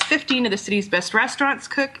as 15 of the city's best restaurants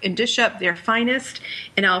cook and dish up their finest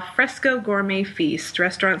in al fresco gourmet feast.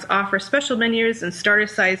 Restaurants offer special menus and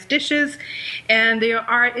starter-sized dishes, and there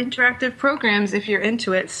are interactive programs if you're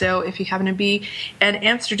into it. So if you happen to be in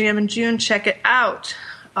Amsterdam in June, check it out.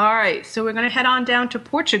 All right, so we're going to head on down to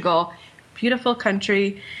Portugal. Beautiful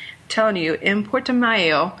country. Telling you, in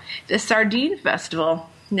Portimao, the Sardine Festival.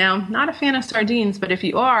 Now, not a fan of sardines, but if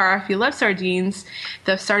you love sardines,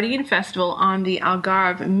 the Sardine Festival on the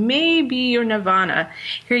Algarve may be your nirvana.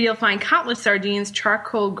 Here you'll find countless sardines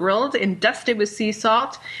charcoal grilled and dusted with sea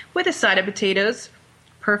salt with a side of potatoes,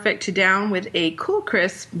 perfect to down with a cool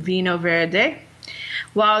crisp Vino Verde.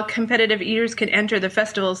 While competitive eaters can enter the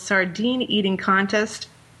festival's sardine eating contest,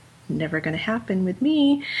 never going to happen with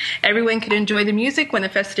me. Everyone can enjoy the music when the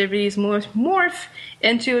festivities morph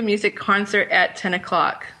into a music concert at 10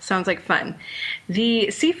 o'clock. Sounds like fun.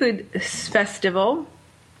 The Seafood Festival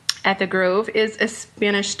at the Grove is a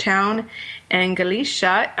Spanish town in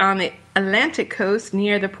Galicia on the Atlantic coast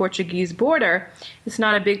near the Portuguese border. It's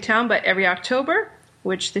not a big town, but every October,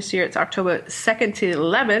 which this year it's October 2nd to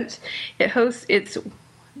 11th, it hosts its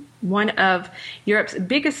one of Europe's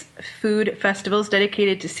biggest food festivals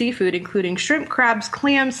dedicated to seafood, including shrimp, crabs,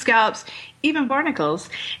 clams, scallops, even barnacles.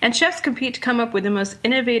 And chefs compete to come up with the most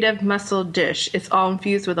innovative mussel dish. It's all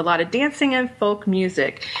infused with a lot of dancing and folk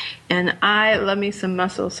music. And I love me some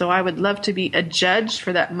mussel, so I would love to be a judge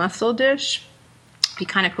for that mussel dish. Be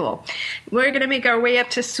kind of cool. We're going to make our way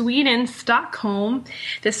up to Sweden, Stockholm.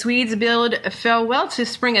 The Swedes build farewell to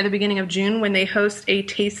spring at the beginning of June when they host a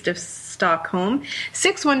Taste of Stockholm.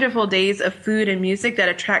 6 wonderful days of food and music that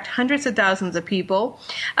attract hundreds of thousands of people.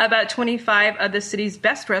 About 25 of the city's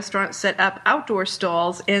best restaurants set up outdoor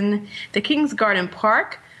stalls in the King's Garden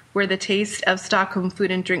Park, where the Taste of Stockholm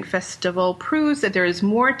Food and Drink Festival proves that there is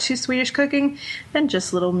more to Swedish cooking than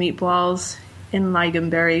just little meatballs and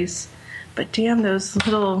lingonberries. But damn, those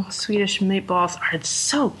little Swedish meatballs are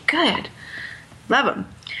so good. Love them.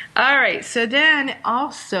 All right, so then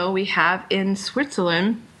also we have in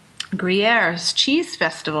Switzerland, Gruyère's Cheese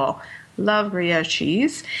Festival. Love Gruyère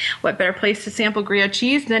cheese. What better place to sample Gruyère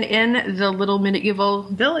cheese than in the little medieval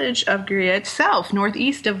village of Gruyère itself,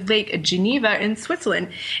 northeast of Lake Geneva in Switzerland.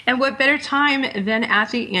 And what better time than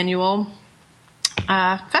at the annual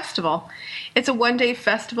festival. It's a one-day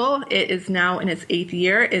festival. It is now in its 8th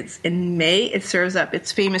year. It's in May. It serves up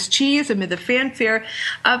its famous cheese amid the fanfare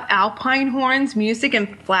of alpine horns, music,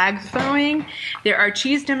 and flag throwing. There are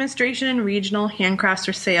cheese demonstration and regional handcrafts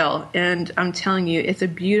for sale. And I'm telling you, it's a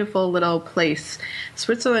beautiful little place.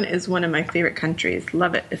 Switzerland is one of my favorite countries.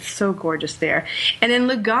 Love it. It's so gorgeous there. And in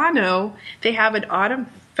Lugano, they have an autumn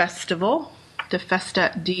festival, the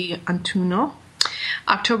Festa di Autunno,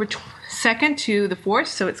 October 2nd to the 4th,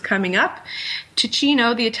 so it's coming up.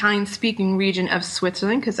 Ticino, the Italian-speaking region of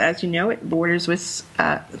Switzerland, because as you know, it borders with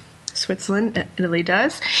Switzerland, Italy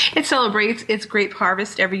does. It celebrates its grape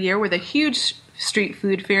harvest every year with a huge street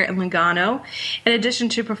food fair in Lugano. In addition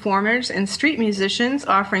to performers and street musicians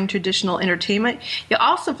offering traditional entertainment, you'll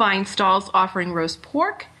also find stalls offering roast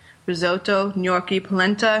pork, risotto, gnocchi,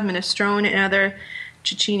 polenta, minestrone, and other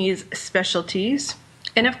Ticini's specialties.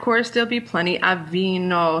 And of course, there'll be plenty of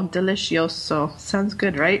vino delicioso. Sounds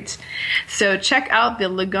good, right? So check out the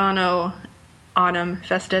Lugano Autumn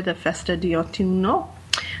Festa, the Festa di Autunno.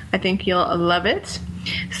 I think you'll love it.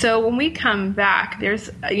 So when we come back, there's,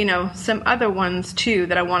 some other ones too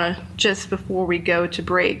that I want to, just before we go to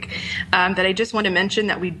break, that I just want to mention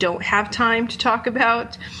that we don't have time to talk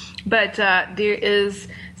about. But there is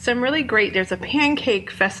some really great, there's a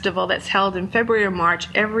pancake festival that's held in February or March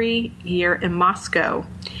every year in Moscow.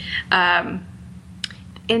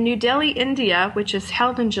 In New Delhi, India, which is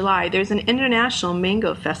held in July, there's an international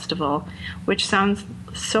mango festival, which sounds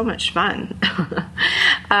so much fun.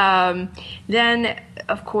 Then,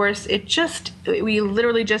 of course, we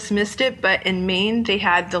literally just missed it, but in Maine, they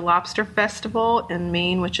had the Lobster Festival in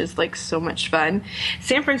Maine, which is like so much fun.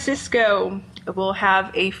 San Francisco will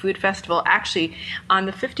have a food festival actually on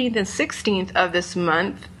the 15th and 16th of this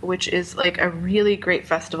month, which is like a really great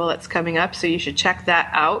festival that's coming up, so you should check that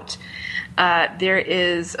out. There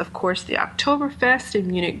is, of course, the Oktoberfest in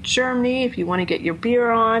Munich, Germany, if you want to get your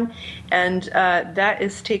beer on. And that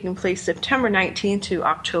is taking place September 19th to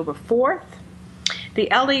October 4th. The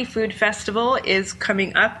LA Food Festival is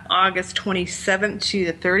coming up August 27th to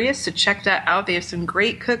the 30th, so check that out. They have some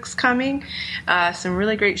great cooks coming, some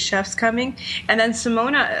really great chefs coming. And then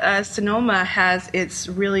Sonoma has its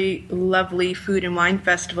really lovely food and wine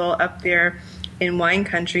festival up there in wine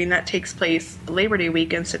country, and that takes place Labor Day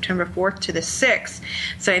weekend, September 4th to the 6th.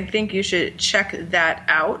 So I think you should check that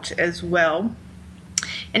out as well.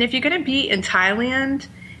 And if you're going to be in Thailand,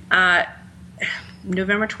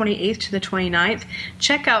 November 28th to the 29th,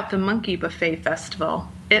 check out the Monkey Buffet Festival.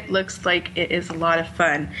 It looks like it is a lot of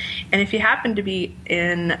fun. And if you happen to be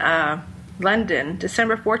in London,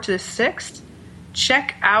 December 4th to the 6th,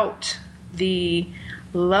 check out the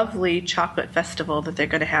lovely chocolate festival that they're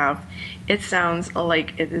going to have. It sounds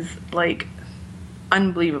like it is like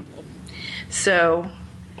unbelievable. So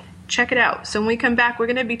check it out. So when we come back, we're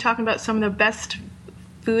going to be talking about some of the best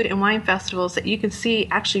food and wine festivals that you can see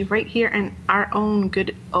actually right here in our own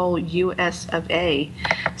good old US of A.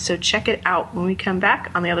 So check it out when we come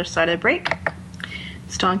back on the other side of the break.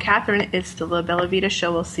 It's Dawn Catherine. It's the La Bella Vita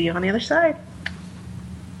Show. We'll see you on the other side.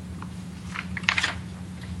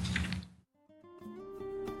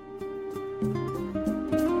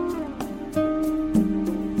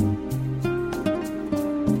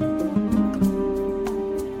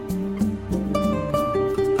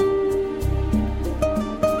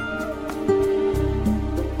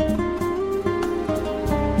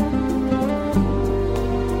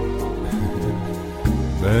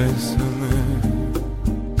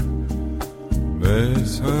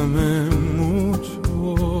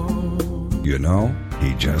 You know,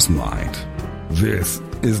 he just might. This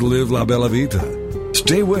is Live La Bella Vita.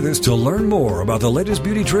 Stay with us to learn more about the latest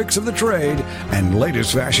beauty tricks of the trade and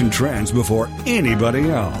latest fashion trends before anybody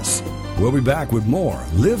else. We'll be back with more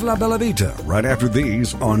Live La Bella Vita right after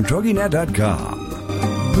these on TogiNet.com.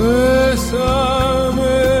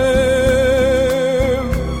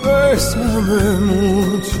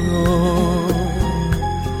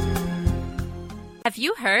 Have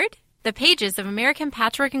you heard? The pages of American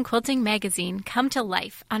Patchwork and Quilting magazine come to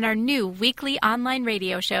life on our new weekly online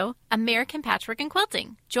radio show, American Patchwork and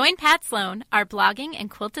Quilting. Join Pat Sloan, our blogging and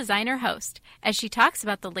quilt designer host, as she talks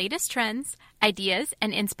about the latest trends, ideas,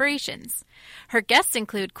 and inspirations. Her guests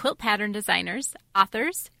include quilt pattern designers,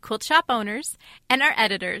 authors, quilt shop owners, and our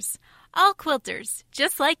editors, all quilters,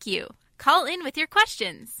 just like you. Call in with your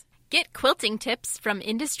questions. Get quilting tips from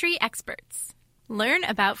industry experts. Learn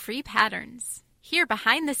about free patterns. Hear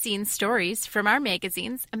behind-the-scenes stories from our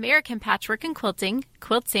magazines, American Patchwork and Quilting,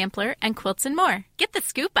 Quilt Sampler, and Quilts and More. Get the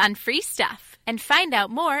scoop on free stuff and find out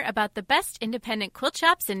more about the best independent quilt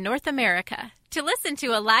shops in North America. To listen to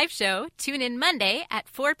a live show, tune in Monday at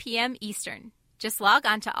 4 p.m. Eastern. Just log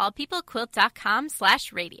on to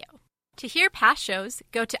allpeoplequilt.com/radio. To hear past shows,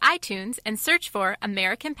 go to iTunes and search for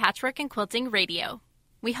American Patchwork and Quilting Radio.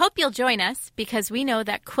 We hope you'll join us because we know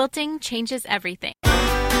that quilting changes everything.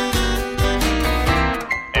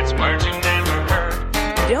 It's words you never heard.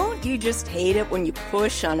 Don't you just hate it when you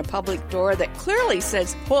push on a public door that clearly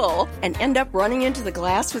says pull and end up running into the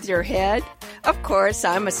glass with your head? Of course,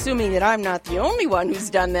 I'm assuming that I'm not the only one who's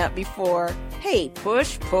done that before. Hey,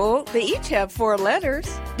 push, pull, they each have 4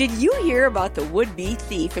 letters. Did you hear about the would-be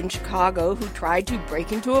thief in Chicago who tried to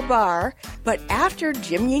break into a bar, but after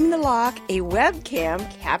jimmying the lock, a webcam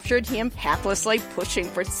captured him haplessly pushing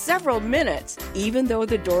for several minutes, even though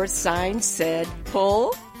the door's sign said,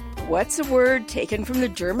 pull? What's a word taken from the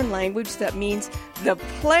German language that means the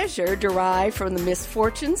pleasure derived from the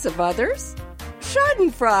misfortunes of others?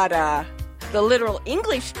 Schadenfreude. The literal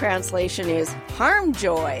English translation is harm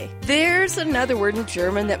joy. There's another word in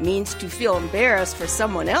German that means to feel embarrassed for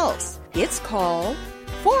someone else. It's called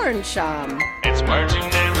Ohrenscham. It's words you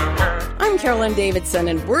never heard. I'm Carolyn Davidson,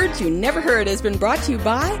 and Words You Never Heard has been brought to you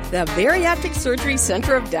by the Bariatric Surgery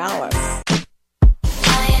Center of Dallas.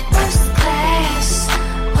 First class,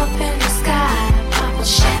 up in the sky, pop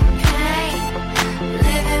champagne,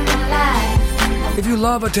 living my life. If you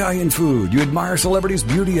love Italian food, you admire celebrities'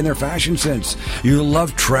 beauty and their fashion sense, you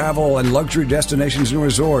love travel and luxury destinations and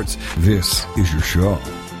resorts, this is your show.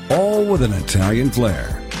 All with an Italian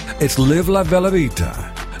flair. It's Live La Bella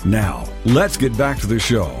Vita. Now, let's get back to the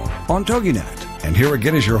show on TogiNet. And here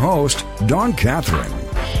again is your host, Dawn Catherine.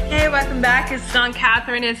 Hey, welcome back. It's Dawn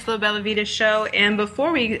Catherine. It's the Bella Vita Show. And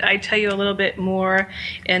before I tell you a little bit more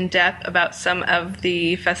in depth about some of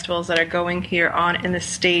the festivals that are going here on in the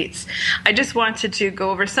States, I just wanted to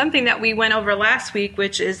go over something that we went over last week,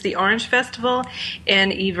 which is the Orange Festival in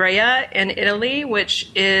Ivrea in Italy,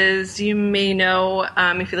 which is, you may know,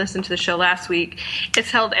 if you listened to the show last week,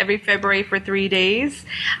 it's held every February for 3 days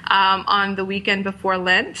on the weekend before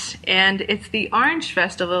Lent. And it's the Orange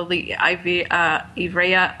Festival, the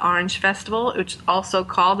Ivrea Orange Festival, which is also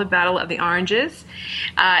called the Battle of the Oranges.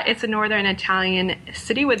 It's a northern Italian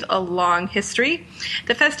city with a long history.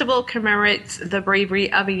 The festival commemorates the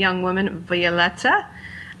bravery of a young woman, Violetta,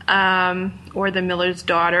 or the miller's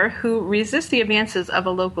daughter, who resists the advances of a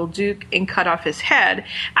local duke and cut off his head,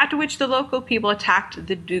 after which the local people attacked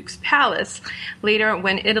the duke's palace. Later,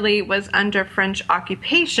 when Italy was under French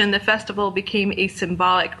occupation, the festival became a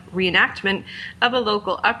symbolic reenactment of a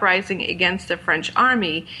local uprising against the French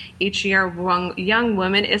army. Each year, one young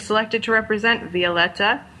woman is selected to represent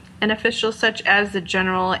Violetta, and officials such as the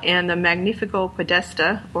general and the Magnifico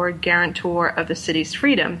Podesta, or guarantor of the city's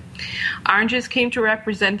freedom. Oranges came to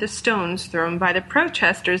represent the stones thrown by the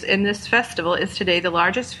protesters in this festival is today the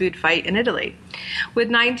largest food fight in Italy.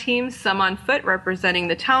 With 9 teams, some on foot representing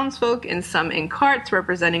the townsfolk and some in carts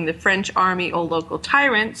representing the French army or local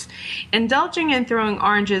tyrants, indulging in throwing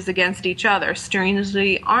oranges against each other.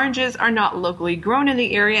 Strangely, oranges are not locally grown in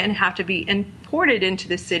the area and have to be imported into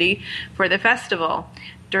the city for the festival.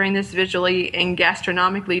 During this visually and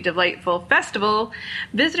gastronomically delightful festival,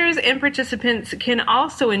 visitors and participants can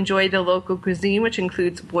also enjoy the local cuisine, which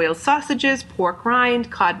includes boiled sausages, pork rind,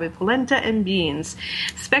 cod with polenta, and beans.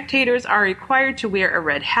 Spectators are required to wear a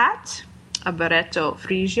red hat, a berretto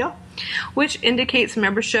frigio, which indicates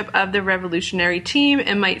membership of the revolutionary team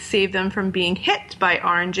and might save them from being hit by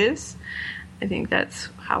oranges. I think that's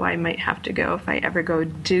how I might have to go if I ever go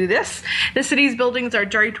do this. The city's buildings are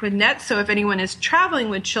draped with nets, so if anyone is traveling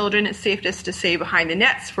with children, it's safest to stay behind the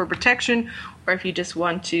nets for protection, or if you just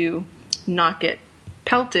want to not get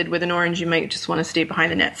pelted with an orange, you might just want to stay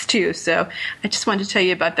behind the nets too. So I just wanted to tell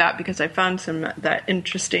you about that because I found some that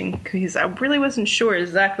interesting, because I really wasn't sure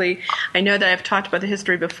exactly. I know that I've talked about the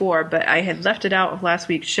history before, but I had left it out of last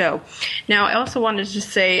week's show. Now, I also wanted to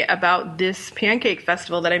say about this pancake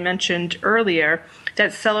festival that I mentioned earlier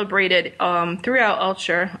that's celebrated throughout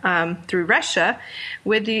Ulster, through Russia,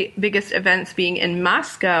 with the biggest events being in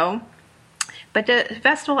Moscow. But the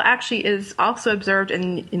festival actually is also observed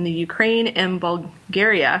in the Ukraine and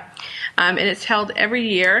Bulgaria, and it's held every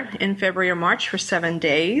year in February or March for 7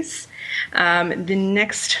 days. The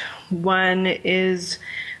next one is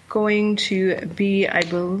going to be, I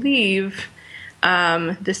believe,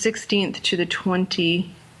 the 16th to the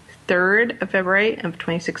 23rd of February of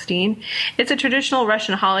 2016. It's a traditional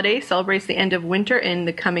Russian holiday, celebrates the end of winter and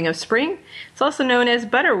the coming of spring. It's also known as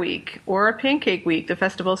Butter Week or Pancake Week. The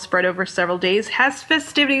festival, spread over several days, has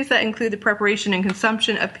festivities that include the preparation and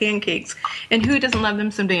consumption of pancakes. And who doesn't love them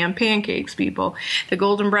some damn pancakes, people? The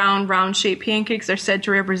golden brown, round-shaped pancakes are said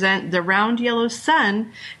to represent the round yellow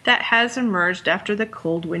sun that has emerged after the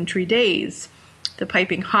cold wintry days. The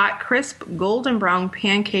piping hot, crisp, golden brown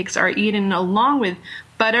pancakes are eaten along with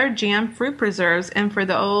butter, jam, fruit preserves, and for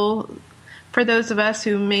those of us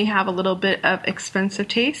who may have a little bit of expensive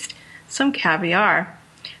taste, some caviar.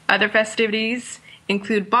 Other festivities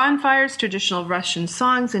include bonfires, traditional Russian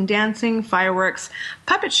songs and dancing, fireworks,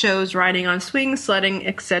 puppet shows, riding on swings, sledding,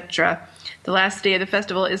 etc. The last day of the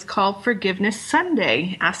festival is called Forgiveness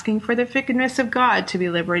Sunday, asking for the forgiveness of God to be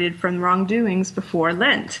liberated from wrongdoings before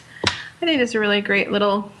Lent. I think it's a really great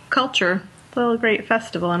little culture, little great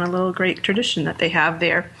festival, and a little great tradition that they have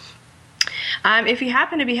there. If you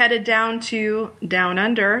happen to be headed down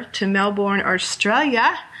under to Melbourne,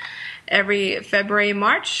 Australia, every February,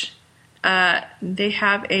 March, they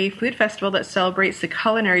have a food festival that celebrates the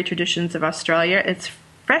culinary traditions of Australia. It's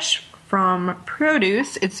fresh from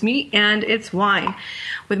produce, it's meat, and it's wine.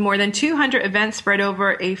 With more than 200 events spread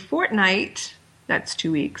over a fortnight, that's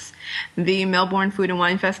 2 weeks, the Melbourne Food and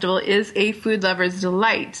Wine Festival is a food lover's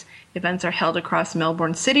delight. Events are held across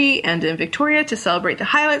Melbourne City and in Victoria to celebrate the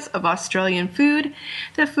highlights of Australian food.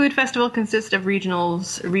 The food festival consists of regional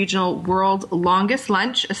World's Longest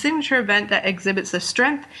Lunch, a signature event that exhibits the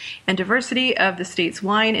strength and diversity of the state's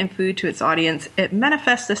wine and food to its audience. It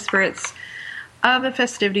manifests the spirits of the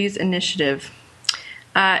festivities initiative.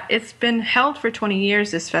 It's been held for 20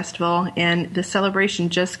 years, this festival, and the celebration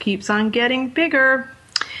just keeps on getting bigger.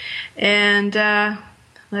 And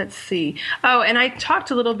let's see. Oh, and I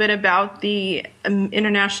talked a little bit about the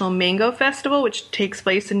International Mango Festival, which takes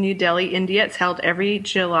place in New Delhi, India. It's held every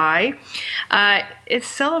July. It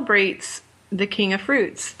celebrates the king of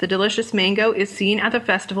fruits. The delicious mango is seen at the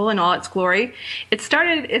festival in all its glory. It's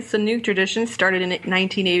a new tradition, started in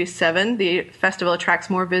 1987. The festival attracts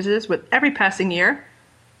more visitors with every passing year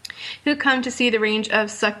who come to see the range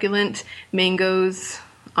of succulent mangoes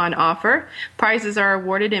on offer. Prizes are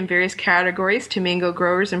awarded in various categories to mango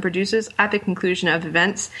growers and producers at the conclusion of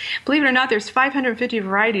events. Believe it or not, there's 550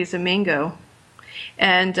 varieties of mango.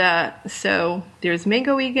 And so there's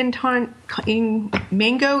mango eating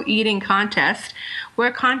contest,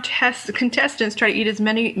 where contestants try to eat as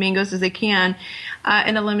many mangoes as they can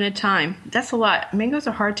in a limited time. That's a lot. Mangoes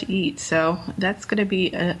are hard to eat, so that's going to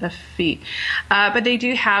be a feat. But they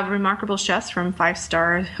do have remarkable chefs from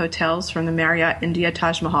 5-star hotels, from the Marriott India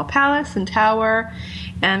Taj Mahal Palace and Tower,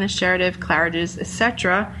 and the Sheraton Claridge's,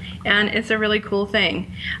 etc. And it's a really cool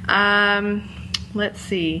thing. Let's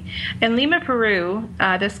see. In Lima, Peru,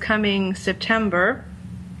 this coming September,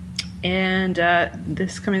 it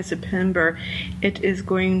is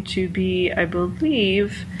going to be, I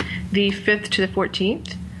believe, the 5th to the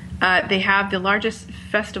 14th. They have the largest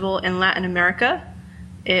festival in Latin America.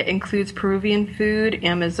 It includes Peruvian food,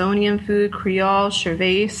 Amazonian food, Creole,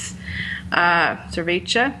 cerveza.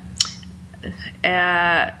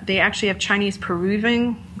 They actually have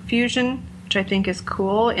Chinese-Peruvian fusion, which I think is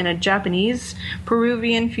cool, and a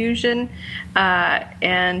Japanese-Peruvian fusion.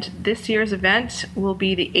 And this year's event will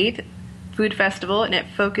be the 8th Food Festival, and it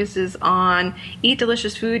focuses on eat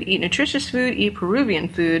delicious food, eat nutritious food, eat Peruvian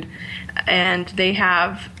food. And they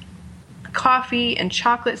have coffee and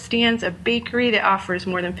chocolate stands, a bakery that offers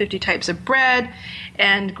more than 50 types of bread,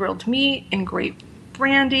 and grilled meat and great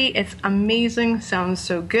brandy. It's amazing, sounds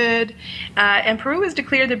so good. And Peru was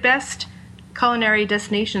declared the best culinary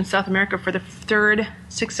destination in South America for the 3rd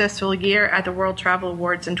successful year at the World Travel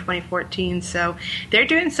Awards in 2014. So they're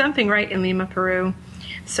doing something right in Lima, Peru.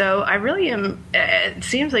 So I really am, it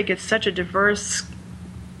seems like it's such a diverse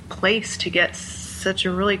place to get such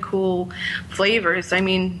a really cool flavors. I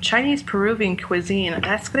mean, Chinese Peruvian cuisine,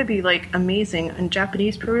 that's going to be like amazing. And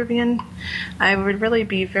Japanese Peruvian, I would really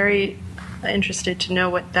be very interested to know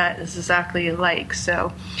what that is exactly like.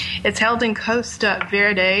 So it's held in Costa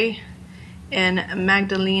Verde in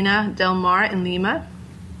Magdalena del Mar in Lima.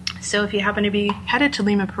 So if you happen to be headed to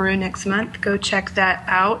Lima, Peru next month, go check that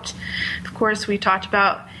out. Of course, we talked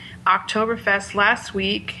about Oktoberfest last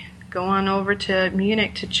week. Go on over to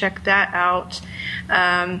Munich to check that out.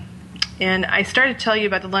 And I started to tell you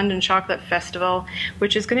about the London Chocolate Festival,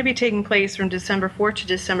 which is going to be taking place from December 4th to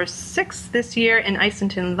December 6th this year in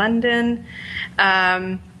Islington, London.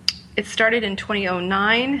 It started in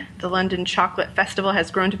 2009. The London Chocolate Festival has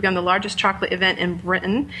grown to become the largest chocolate event in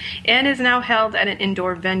Britain and is now held at an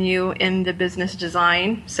indoor venue in the Business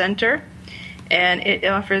Design Centre. And it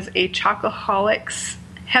offers a chocoholics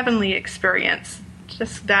heavenly experience.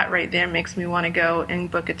 Just that right there makes me want to go and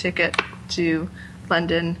book a ticket to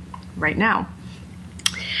London right now.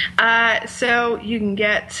 So you can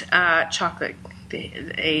get chocolate.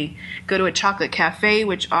 Go to a chocolate cafe,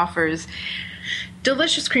 which offers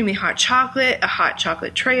delicious creamy hot chocolate, a hot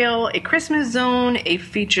chocolate trail, a Christmas zone. It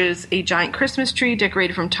features a giant Christmas tree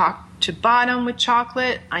decorated from top to bottom with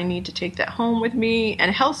chocolate. I need to take that home with me.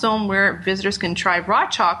 And a health zone where visitors can try raw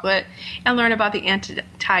chocolate and learn about the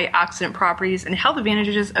antioxidant properties and health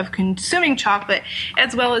advantages of consuming chocolate,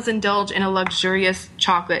 as well as indulge in a luxurious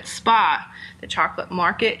chocolate spa. The Chocolate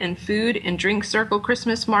Market and Food and Drink Circle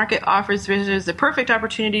Christmas Market offers visitors the perfect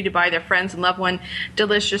opportunity to buy their friends and loved one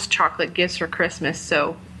delicious chocolate gifts for Christmas.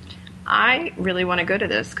 So I really want to go to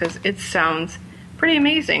this because it sounds pretty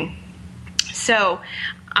amazing. So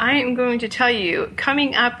I am going to tell you,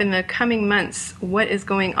 coming up in the coming months, what is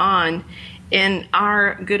going on in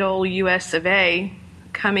our good old US of A.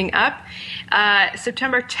 Coming up,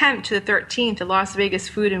 September 10th to the 13th, the Las Vegas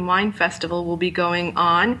Food and Wine Festival will be going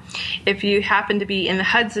on. If you happen to be in the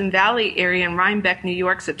Hudson Valley area in Rhinebeck, New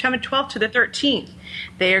York, September 12th to the 13th,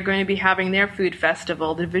 they are going to be having their food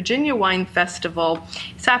festival. The Virginia Wine Festival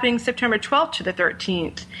is happening September 12th to the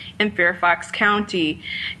 13th in Fairfax County.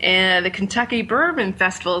 And the Kentucky Bourbon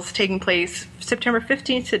Festival is taking place September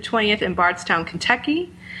 15th to 20th in Bardstown,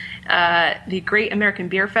 Kentucky. The Great American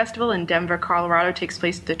Beer Festival in Denver, Colorado takes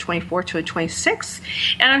place the 24th to the 26th.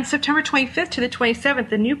 And on September 25th to the 27th,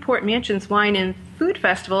 the Newport Mansions Wine and Food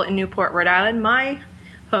Festival in Newport, Rhode Island, my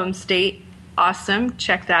home state. Awesome.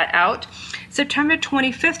 Check that out. September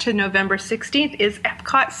 25th to November 16th is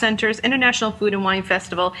Epcot Center's International Food and Wine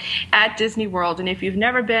Festival at Disney World. And if you've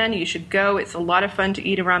never been, you should go. It's a lot of fun to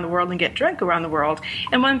eat around the world and get drunk around the world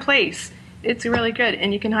in one place. It's really good,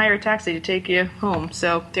 and you can hire a taxi to take you home.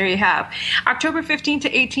 So there you have. October 15th to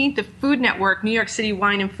 18th, the Food Network New York City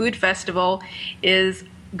Wine and Food Festival is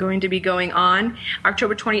going to be going on.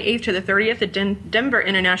 October 28th to the 30th, the Denver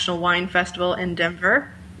International Wine Festival in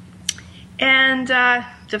Denver. And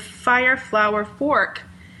the Fire Flower Fork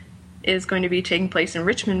is going to be taking place in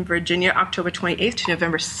Richmond, Virginia, October 28th to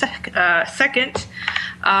November 2nd.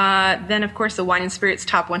 Then, of course, the Wine and Spirits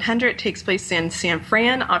Top 100 takes place in San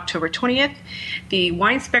Fran, October 20th. The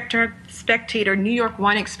Wine Spectator New York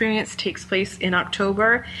Wine Experience takes place in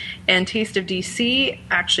October. And Taste of DC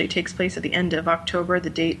actually takes place at the end of October. The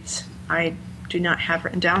dates I do not have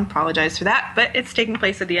written down. Apologize for that. But it's taking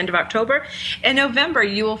place at the end of October. In November,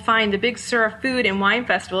 you will find the Big Sur Food and Wine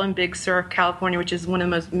Festival in Big Sur, California, which is one of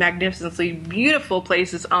the most magnificently beautiful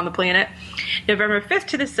places on the planet. November 5th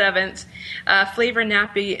to the 7th, Flavor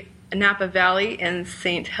Napa Valley in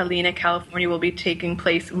St. Helena, California will be taking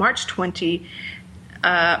place March of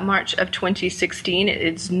 2016.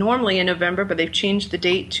 It's normally in November, but they've changed the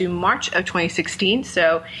date to March of 2016.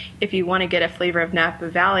 So if you want to get a flavor of Napa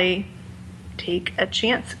Valley, take a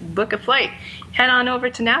chance, book a flight, head on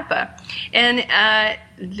over to Napa. And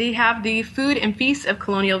they have the Food and Feast of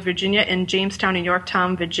Colonial Virginia in Jamestown and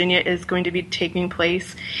Yorktown, Virginia is going to be taking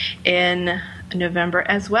place in November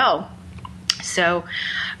as well. So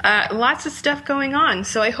lots of stuff going on.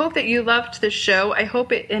 So I hope that you loved this show. I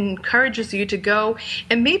hope it encourages you to go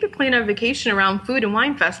and maybe plan a vacation around food and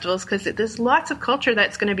wine festivals, because there's lots of culture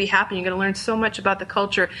that's going to be happening. You're going to learn so much about the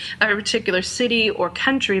culture of a particular city or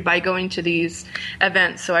country by going to these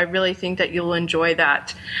events. So I really think that you'll enjoy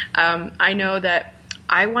that. I know that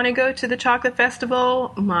I want to go to the chocolate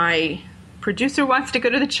festival. My producer wants to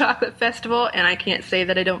go to the chocolate festival, and I can't say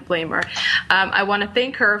that I don't blame her. I want to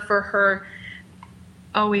thank her for her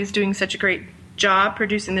always doing such a great job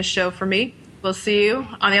producing this show for me. We'll see you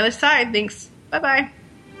on the other side. Thanks. Bye-bye.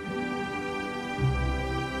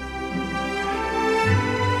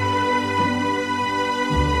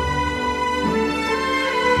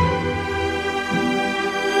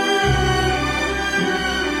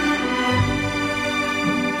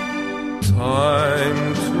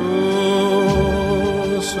 Time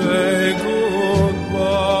to say goodbye.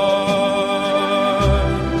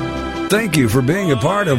 Thank you for being a part of